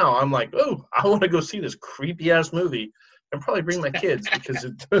am now. I'm like, oh, I want to go see this creepy ass movie and probably bring my kids because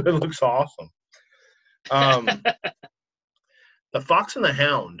it looks awesome. The Fox and the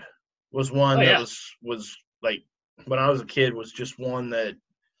Hound was one that was like, when I was a kid, was just one that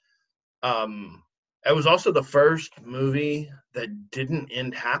it was also the first movie that didn't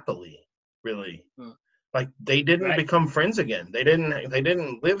end happily, really. Like, they didn't become friends again. They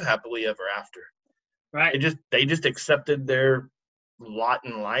didn't live happily ever after. Right. They just accepted their lot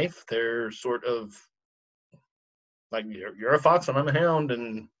in life. They're sort of like, you're a fox and I'm a hound,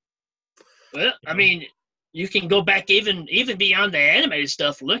 and well, I mean, you can go back even beyond the animated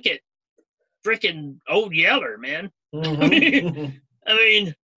stuff. Look at freaking Old Yeller, man. Mhm. I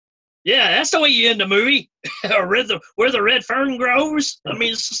mean, yeah, that's the way you end the movie. Or where the red fern grows. I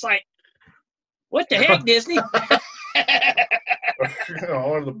mean, it's just like, what the heck, Disney?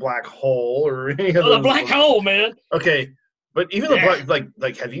 Or the black hole, or any of the those black hole, man. Okay, but even the black,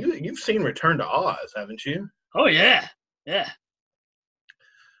 like, have you've seen Return to Oz, haven't you? Oh yeah, yeah.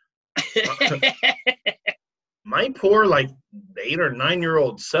 My poor, like, 8 or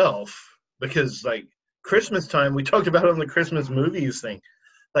 9-year-old self, because like Christmas time, we talked about it on the Christmas movies thing.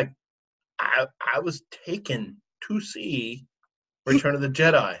 Like, I was taken to see Return of the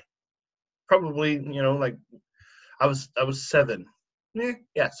Jedi. Probably, like, I was 7.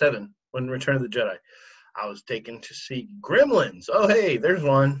 Yeah, 7 when Return of the Jedi. I was taken to see Gremlins. Oh, hey, there's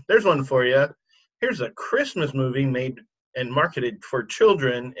one for you. Here's a Christmas movie made and marketed for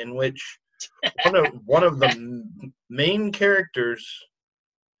children, in which one of the main characters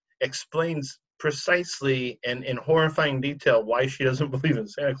explains precisely and in horrifying detail why she doesn't believe in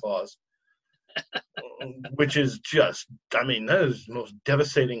Santa Claus. which is just, I mean, that is the most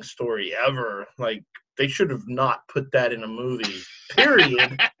devastating story ever. Like, they should have not put that in a movie,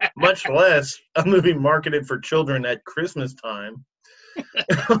 period, much less a movie marketed for children at Christmas time.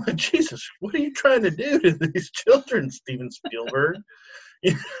 Jesus, what are you trying to do to these children, Steven Spielberg?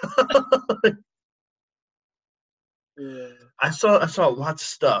 I saw lots of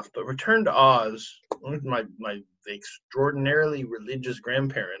stuff, but Return to Oz, with my extraordinarily religious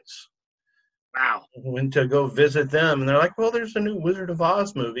grandparents. Wow. Went to go visit them, and they're like, well, there's a new Wizard of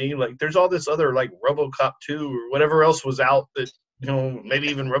Oz movie. Like, there's all this other, like, RoboCop 2 or whatever else was out that, maybe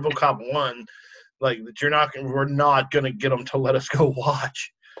even RoboCop 1, like, that we're not going to get them to let us go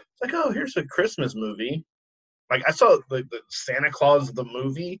watch. It's like, oh, here's a Christmas movie. Like, I saw the Santa Claus, the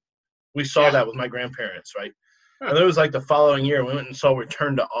movie. We saw that with my grandparents, right? Huh. And it was like the following year, we went and saw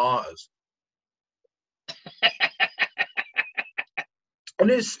Return to Oz. And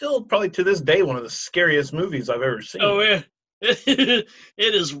it's still probably to this day one of the scariest movies I've ever seen. Oh yeah, it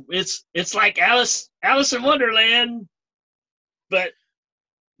is. It's like Alice in Wonderland, but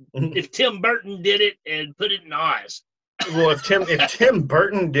if Tim Burton did it and put it in Oz. Well, if Tim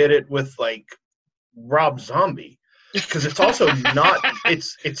Burton did it with like Rob Zombie, because it's also not.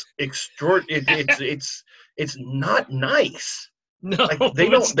 It's not nice. No, like they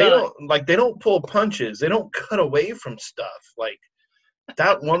don't pull punches. They don't cut away from stuff. Like,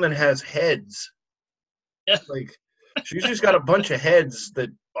 that woman has heads. Like, she's just got a bunch of heads that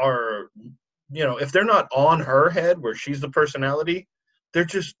are, if they're not on her head where she's the personality, they're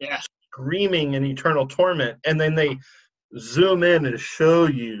just screaming in eternal torment. And then they zoom in and show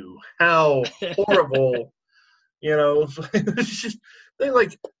you how horrible, it's just, they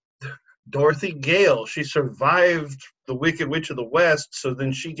like Dorothy Gale. She survived the Wicked Witch of the West, so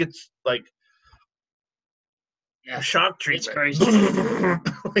then she gets like shock treatment. It's crazy.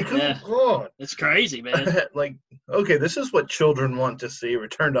 Like, oh God. It's crazy, man. Like, okay, this is what children want to see.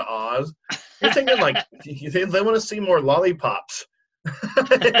 Return to Oz. You're thinking like they want to see more lollipops.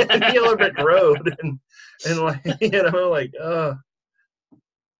 Yellow Brick Road and like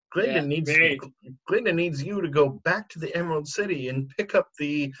Glenda needs you to go back to the Emerald City and pick up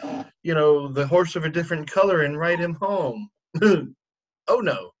the the horse of a different color and ride him home. Oh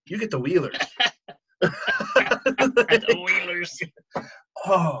no, you get the Wheelers. The Wheelers.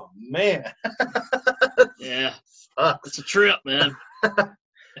 Oh man. Yeah. Sucks. It's a trip, man.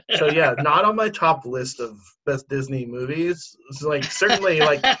 So yeah, not on my top list of best Disney movies. It's like certainly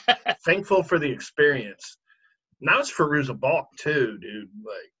like thankful for the experience. Now it's Fairuza Balk too, dude.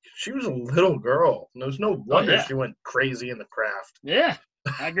 Like, she was a little girl. There's no wonder she went crazy in the craft. Yeah,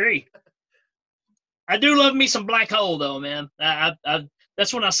 I agree. I do love me some Black Hole though, man. I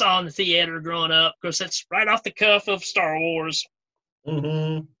that's when I saw in the theater growing up. Of course, that's right off the cuff of Star Wars.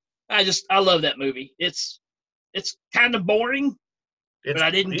 Mm-hmm. I love that movie. It's kind of boring, but I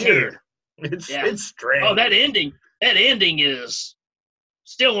didn't care. It's strange. Oh, that ending is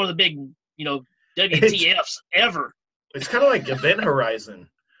still one of the big, WTFs ever. It's kind of like Event Horizon.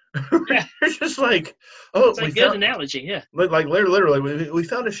 It's just like, it's a good analogy, yeah. Like literally, we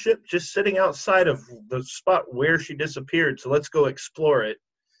found a ship just sitting outside of the spot where she disappeared, so let's go explore it.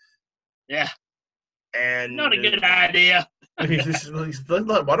 Yeah. And not a good idea. Why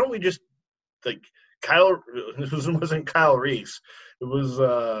don't we just like it wasn't Kyle Reese. It was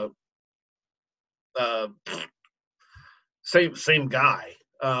same guy.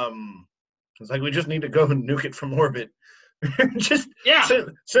 It's like, we just need to go and nuke it from orbit. Just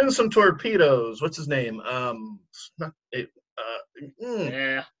send some torpedoes. What's his name?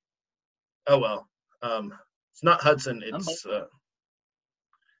 Yeah. Oh well. It's not Hudson. It's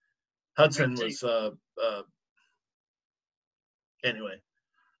Hudson was anyway.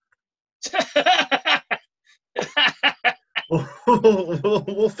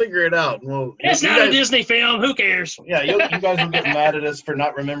 We'll figure it out. It's not a Disney film. Who cares? Yeah, you guys will get mad at us for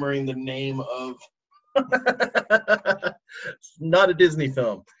not remembering the name of. It's not a Disney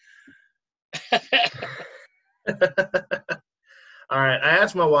film. All right, I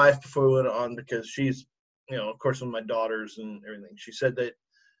asked my wife before we went on, because she's, of course, with my daughters and everything. She said that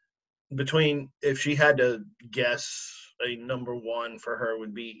if she had to guess, a number one for her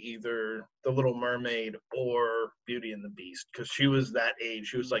would be either The Little Mermaid or Beauty and the Beast, because she was that age.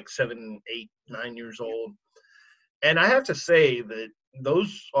 She was like 7, 8, 9 years old. And I have to say that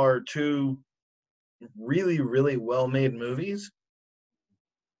those are two really, really well-made movies.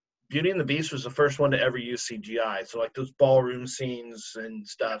 Beauty and the Beast was the first one to ever use CGI. So like those ballroom scenes and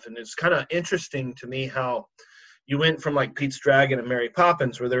stuff. And it's kind of interesting to me how you went from like Pete's Dragon and Mary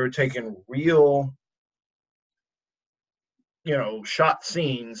Poppins, where they were taking real, shot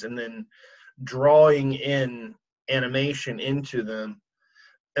scenes, and then drawing in animation into them,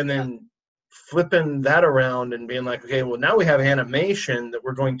 and then flipping that around and being like, okay, well, now we have animation that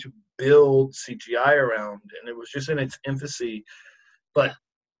we're going to build CGI around, and it was just in its infancy, but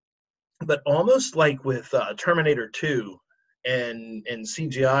almost like with Terminator 2 and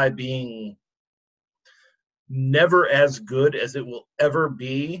CGI being never as good as it will ever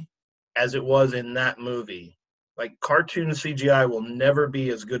be as it was in that movie. Like, cartoon CGI will never be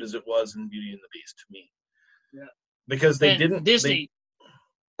as good as it was in Beauty and the Beast to me. Yeah. Because they didn't. Disney.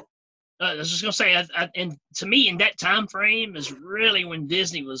 I was just gonna say, and to me, in that time frame is really when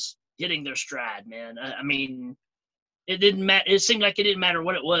Disney was hitting their stride, man. I mean, it didn't matter. It seemed like it didn't matter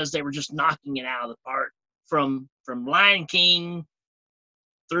what it was; they were just knocking it out of the park. From Lion King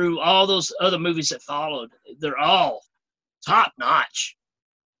through all those other movies that followed, they're all top notch.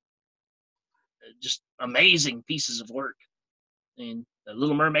 Just amazing pieces of work, and The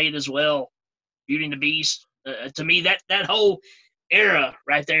Little Mermaid as well, Beauty and the Beast. To me, that whole era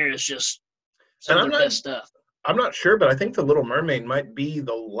right there is just some of the best stuff. I'm not sure, but I think The Little Mermaid might be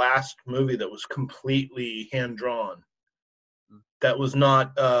the last movie that was completely hand drawn. That was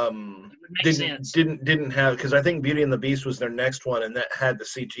not didn't have, because I think Beauty and the Beast was their next one, and that had the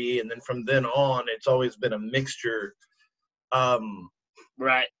CG, and then from then on, it's always been a mixture.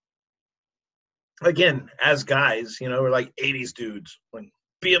 Right. Again, as guys, we're like 80s dudes, like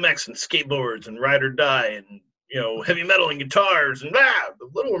BMX and skateboards and ride or die and heavy metal and guitars and The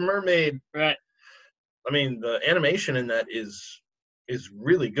Little Mermaid. Right. I mean, the animation in that is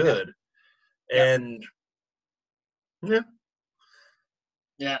really good, and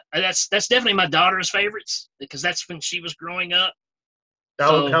yeah, that's definitely my daughter's favorites because that's when she was growing up.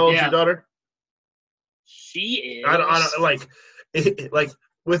 How old's your daughter? She is. I don't like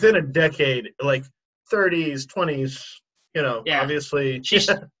within a decade, like 30s, 20s. Obviously.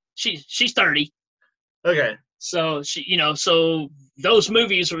 She's 30. Okay. So so those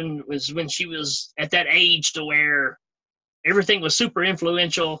movies was when she was at that age to where everything was super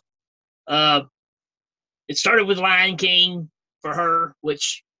influential. It started with Lion King for her,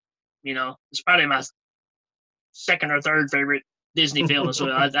 which is probably my second or third favorite Disney film as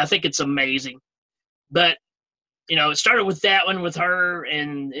well. I think it's amazing. But it started with that one with her,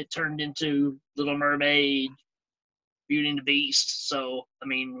 and it turned into Little Mermaid, Beauty and the Beast. So, I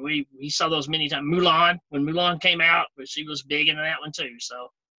mean, we saw those many times. Mulan, when Mulan came out, but she was big into that one too. So,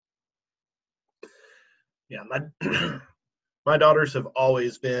 yeah, my daughters have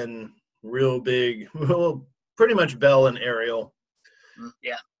always been real big, well, pretty much Belle and Ariel.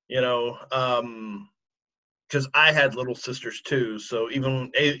 Yeah. Because I had little sisters too, so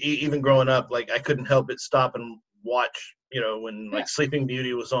even growing up, like, I couldn't help but stop and watch, when like Sleeping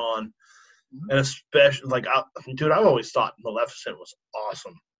Beauty was on. And especially, like, I've always thought Maleficent was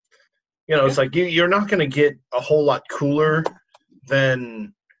awesome. It's like you're not going to get a whole lot cooler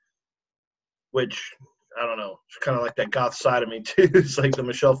than, which, I don't know, it's kind of like that goth side of me too. It's like the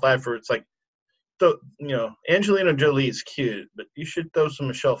Michelle Pfeiffer. It's like, Angelina Jolie is cute, but you should throw some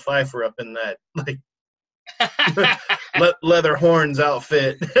Michelle Pfeiffer up in that, like, leather horns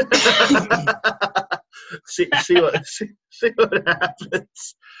outfit. see what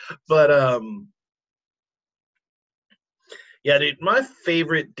happens. But yeah, dude, my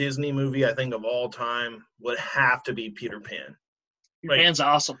favorite Disney movie, I think, of all time would have to be Peter Pan. Peter Pan's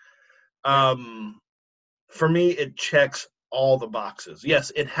awesome. For me, it checks all the boxes.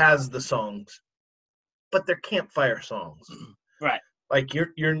 Yes, it has the songs, but they're campfire songs. Right. Like,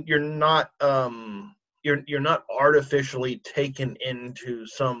 you're not you're not artificially taken into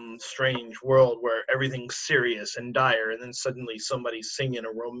some strange world where everything's serious and dire, and then suddenly somebody's singing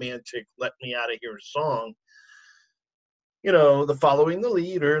a romantic "Let Me Out of Here" song. The following the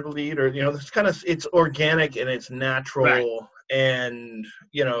leader, it's kind of, it's organic and it's natural, right. And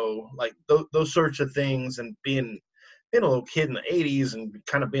like those sorts of things, and being a little kid in the 80s and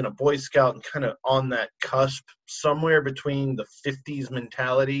kind of being a Boy Scout and kind of on that cusp somewhere between the 50s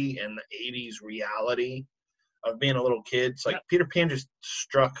mentality and the 80s reality of being a little kid. It's like Peter Pan just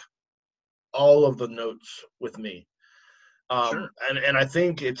struck all of the notes with me. Sure. And I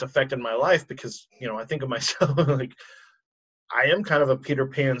think it's affected my life because, I think of myself like, I am kind of a Peter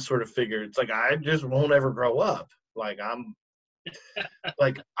Pan sort of figure. It's like, I just won't ever grow up. Like, I'm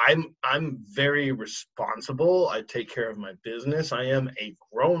very responsible. I take care of my business. I am a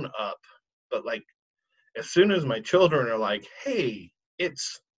grown up, but like, as soon as my children are like, hey,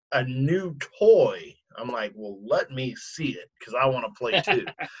 it's a new toy, I'm like, well, let me see it because I want to play too.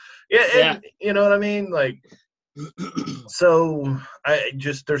 And, you know what I mean? Like, so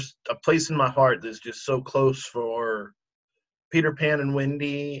there's a place in my heart that's just so close for Peter Pan and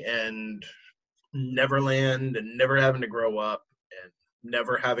Wendy and Neverland and never having to grow up and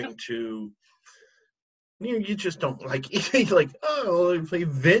never having to, you just don't like, like, oh,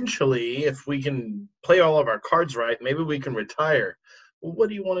 eventually, if we can play all of our cards right, maybe we can retire. Well, what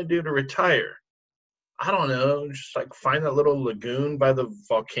do you want to do to retire? I don't know, just like find that little lagoon by the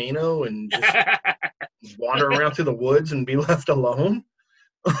volcano and just wander around through the woods and be left alone.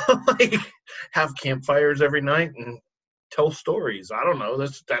 Like, have campfires every night and tell stories. I don't know.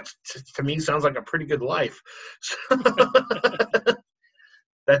 That's to me sounds like a pretty good life.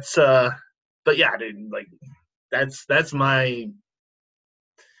 That's but yeah, dude, like that's my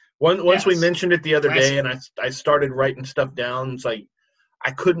one. Once we mentioned it the other day, and I started writing stuff down. It's like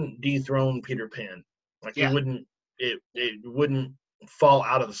I couldn't dethrone Peter Pan. Like it wouldn't fall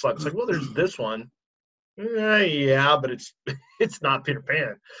out of the slot. It's like, well, there's this one. Yeah, but it's not Peter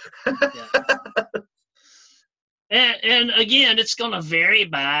Pan. And again, it's going to vary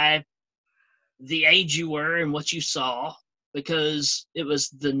by the age you were and what you saw, because it was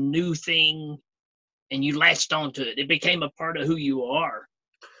the new thing and you latched onto it. It became a part of who you are.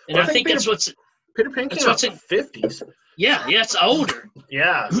 And I think that's what's Peter Pan came out in the 50s. Yeah, it's older.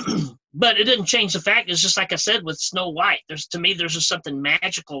 Yeah. But it didn't change the fact. It's just like I said with Snow White. To me, there's just something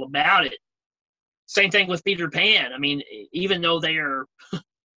magical about it. Same thing with Peter Pan. I mean, even though they are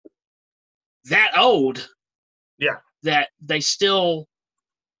that old, that they still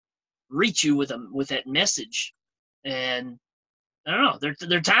reach you with that message, and I don't know,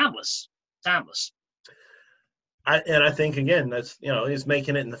 they're timeless. I think again that's he's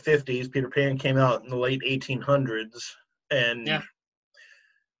making it in the 50s. Peter Pan came out in the late 1800s, and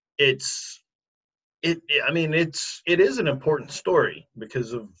it is an important story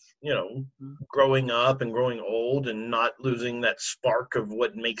because of growing up and growing old and not losing that spark of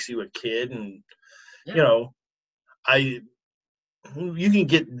what makes you a kid, and you can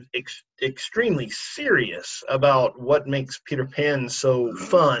get extremely serious about what makes Peter Pan so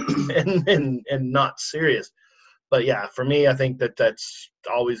fun and not serious. But yeah, for me, I think that's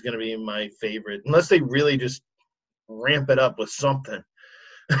always going to be my favorite, unless they really just ramp it up with something.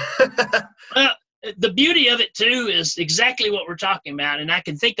 Well, the beauty of it too is exactly what we're talking about, and I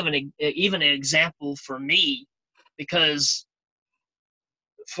can think of even an example for me, because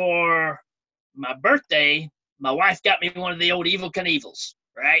for my birthday, my wife got me one of the old Evel Knievels,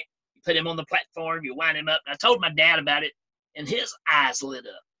 right? You put him on the platform, you wind him up. And I told my dad about it, and his eyes lit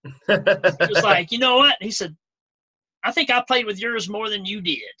up. He was like, you know what? He said, I think I played with yours more than you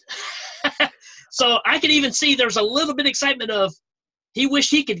did. So I could even see there's a little bit of excitement of he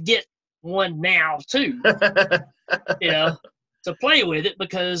wished he could get one now too, to play with it,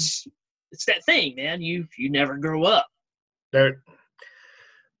 because it's that thing, man. You never grow up.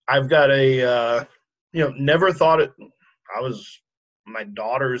 I've got a never thought it. I was my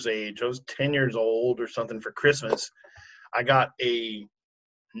daughter's age. I was 10 years old or something for Christmas. I got a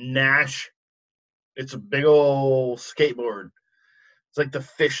Nash. It's a big old skateboard. It's like the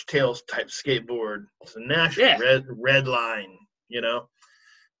fishtails type skateboard. It's a Nash red line,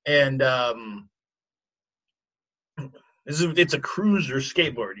 and it's a cruiser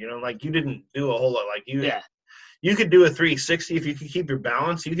skateboard. Like you didn't do a whole lot. Like you could do a 360 if you could keep your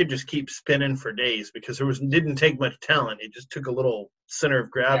balance. You could just keep spinning for days because didn't take much talent. It just took a little center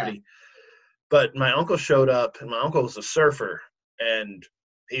of gravity. Yeah. But my uncle showed up, and my uncle was a surfer, and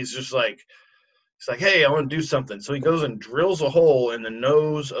he's just like, hey, I want to do something. So he goes and drills a hole in the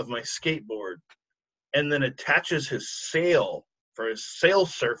nose of my skateboard, and then attaches his sail for his sail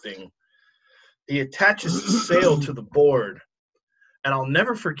surfing. He attaches his sail to the board. And I'll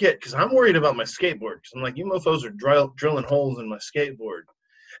never forget, because I'm worried about my skateboard. Because I'm like, you mofos are drilling holes in my skateboard.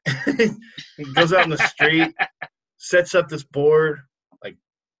 He goes out in the street, sets up this board, like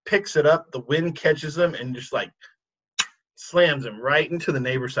picks it up. The wind catches him and just like slams him right into the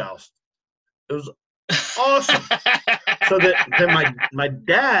neighbor's house. It was awesome. So then my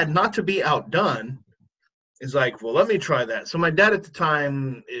dad, not to be outdone, is like, well, let me try that. So my dad at the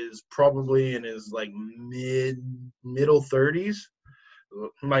time is probably in his like middle 30s.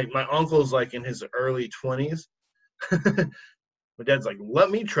 My uncle's like in his early 20s. My dad's like,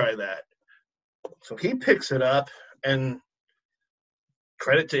 let me try that. So he picks it up, and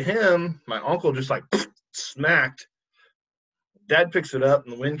credit to him, my uncle just like smacked. Dad picks it up,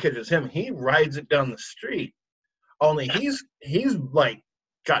 and the wind catches him. He rides it down the street. Only he's like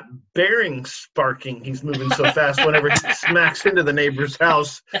got bearings sparking. He's moving so fast whenever he smacks into the neighbor's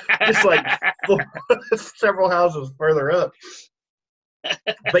house, just like several houses further up.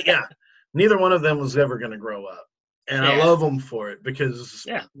 But yeah, neither one of them was ever going to grow up, and I love them for it because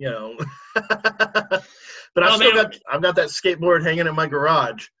But I've got that skateboard hanging in my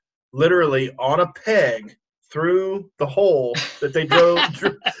garage, literally on a peg through the hole that they drilled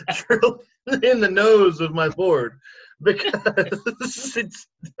in the nose of my board, because it's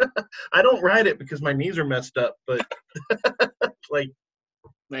I don't ride it because my knees are messed up, but like,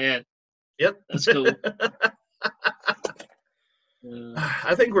 Man, yep. that's cool.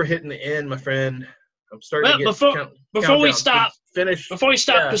 I think we're hitting the end, my friend. I'm starting Well, to get before we countdown. stop, Finish. Before we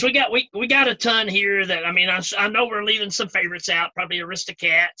stop, Yeah. because we got a ton here that I know we're leaving some favorites out, probably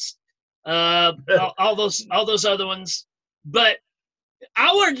Aristocats, all those other ones. But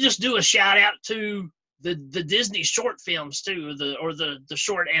I want to just do a shout out to the Disney short films too, or the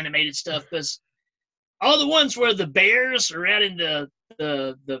short animated stuff, because all the ones where the bears are out in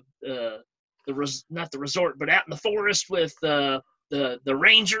not the resort, but out in the forest with the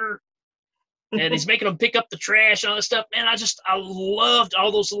ranger. And he's making them pick up the trash and all that stuff. Man, I loved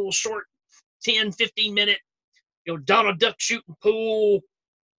all those little short 10, 15-minute, Donald Duck shooting pool,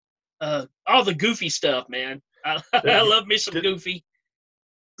 all the goofy stuff, man. I love me some Goofy.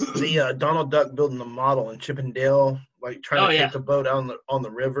 The Donald Duck building the model and Chip and Dale, like trying to take the boat out on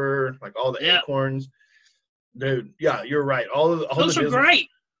the river, like all the acorns. Dude, yeah, you're right. Those are great.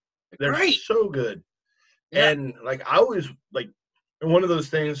 They're great. So good. Yeah. And like I always like one of those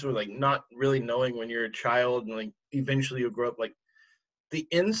things where like not really knowing when you're a child and like eventually you'll grow up, like the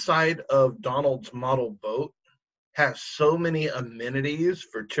inside of Donald's model boat has so many amenities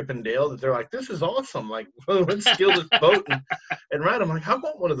for Chip and Dale that they're like, this is awesome. Like, let's steal this boat and ride. I'm like, I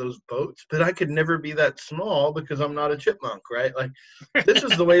want one of those boats, but I could never be that small because I'm not a chipmunk, right? Like, this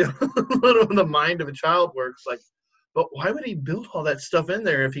is the way the mind of a child works. Like, but why would he build all that stuff in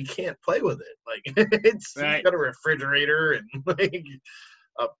there if he can't play with it? Like, he's got a refrigerator and like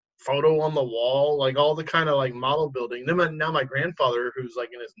a photo on the wall, like all the kind of like model building. Then now my grandfather, who's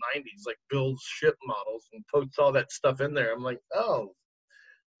like in his 90s, like builds ship models and puts all that stuff in there. I'm like, oh,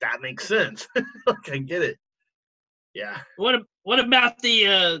 that makes sense. Like, I get it. Yeah. What about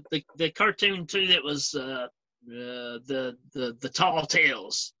the cartoon too that was the Tall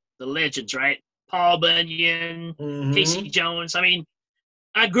Tales, the Legends, right? Paul Bunyan, Casey Jones. I mean,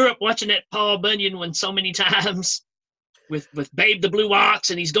 I grew up watching that Paul Bunyan one so many times with Babe the Blue Ox,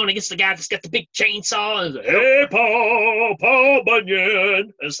 and he's going against the guy that's got the big chainsaw. And hey, Paul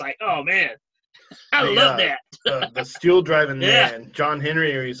Bunyan. It's like, oh man, I love that. The steel driving man, John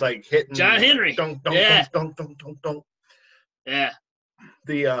Henry, where he's like hitting John Henry. Dunk, dunk, dunk, dunk, dunk, dunk. Yeah.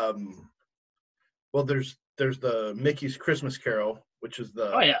 The well, there's the Mickey's Christmas Carol, which is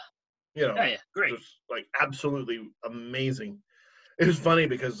the great, just like absolutely amazing. It was funny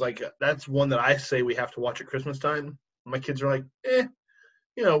because like that's one that I say we have to watch at Christmas time. My kids are like,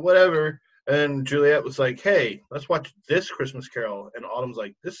 whatever. And Juliet was like, hey, let's watch this Christmas Carol. And Autumn's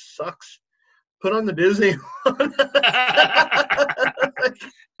like, this sucks. Put on the Disney one.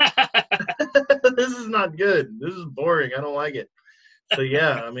 This is not good. This is boring. I don't like it. So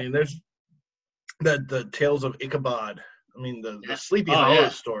yeah, I mean, there's the Tales of Ichabod. I mean, the Sleepy Hollow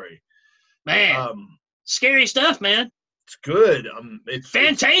story. Man, scary stuff, man. It's good. It's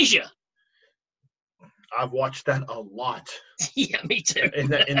Fantasia. I've watched that a lot. Yeah, me too. In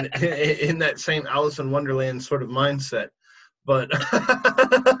that same Alice in Wonderland sort of mindset, but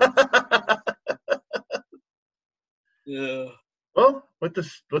yeah. Well, with the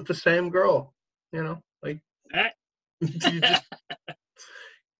same girl, like you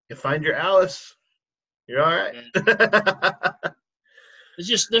find your Alice, you're all right.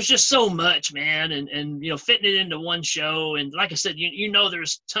 There's just so much, man, and fitting it into one show, and like I said,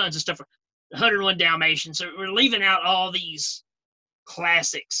 there's tons of stuff. 101 Dalmatians. So we're leaving out all these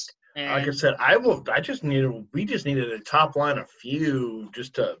classics. And like I said, we just needed a top line a few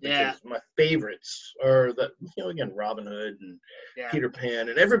because my favorites are again, Robin Hood and Peter Pan,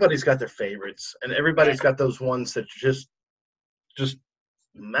 and everybody's got their favorites, and everybody's got those ones that just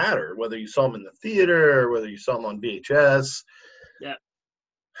matter, whether you saw them in the theater or whether you saw them on VHS. Yeah.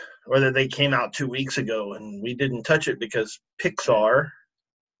 Whether they came out 2 weeks ago and we didn't touch it because Pixar.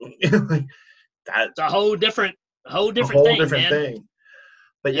 That's a whole different thing.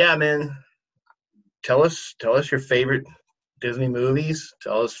 But yeah, man, tell us your favorite Disney movies.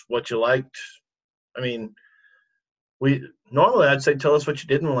 Tell us what you liked. I mean, normally I'd say tell us what you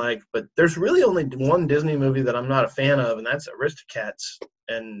didn't like, but there's really only one Disney movie that I'm not a fan of, and that's Aristocats.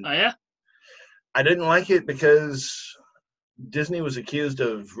 And I didn't like it because Disney was accused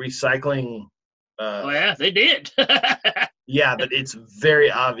of recycling. They did. Yeah, but it's very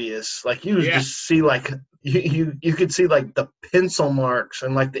obvious. Like you just see like you could see like the pencil marks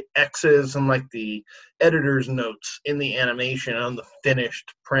and like the X's and like the editor's notes in the animation on the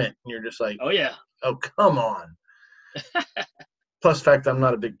finished print, and you're just like, oh come on. Plus the fact I'm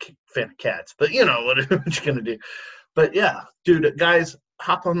not a big fan of cats, but you know what you gonna do. But yeah, dude, guys,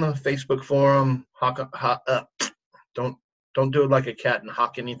 hop on the Facebook forum. Don't do it like a cat and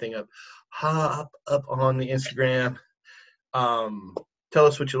hawk anything up. Hop up on the Instagram. Tell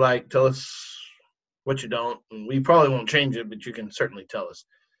us what you like. Tell us what you don't. And we probably won't change it, but you can certainly tell us.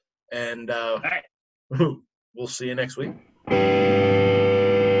 And All right. we'll see you next week.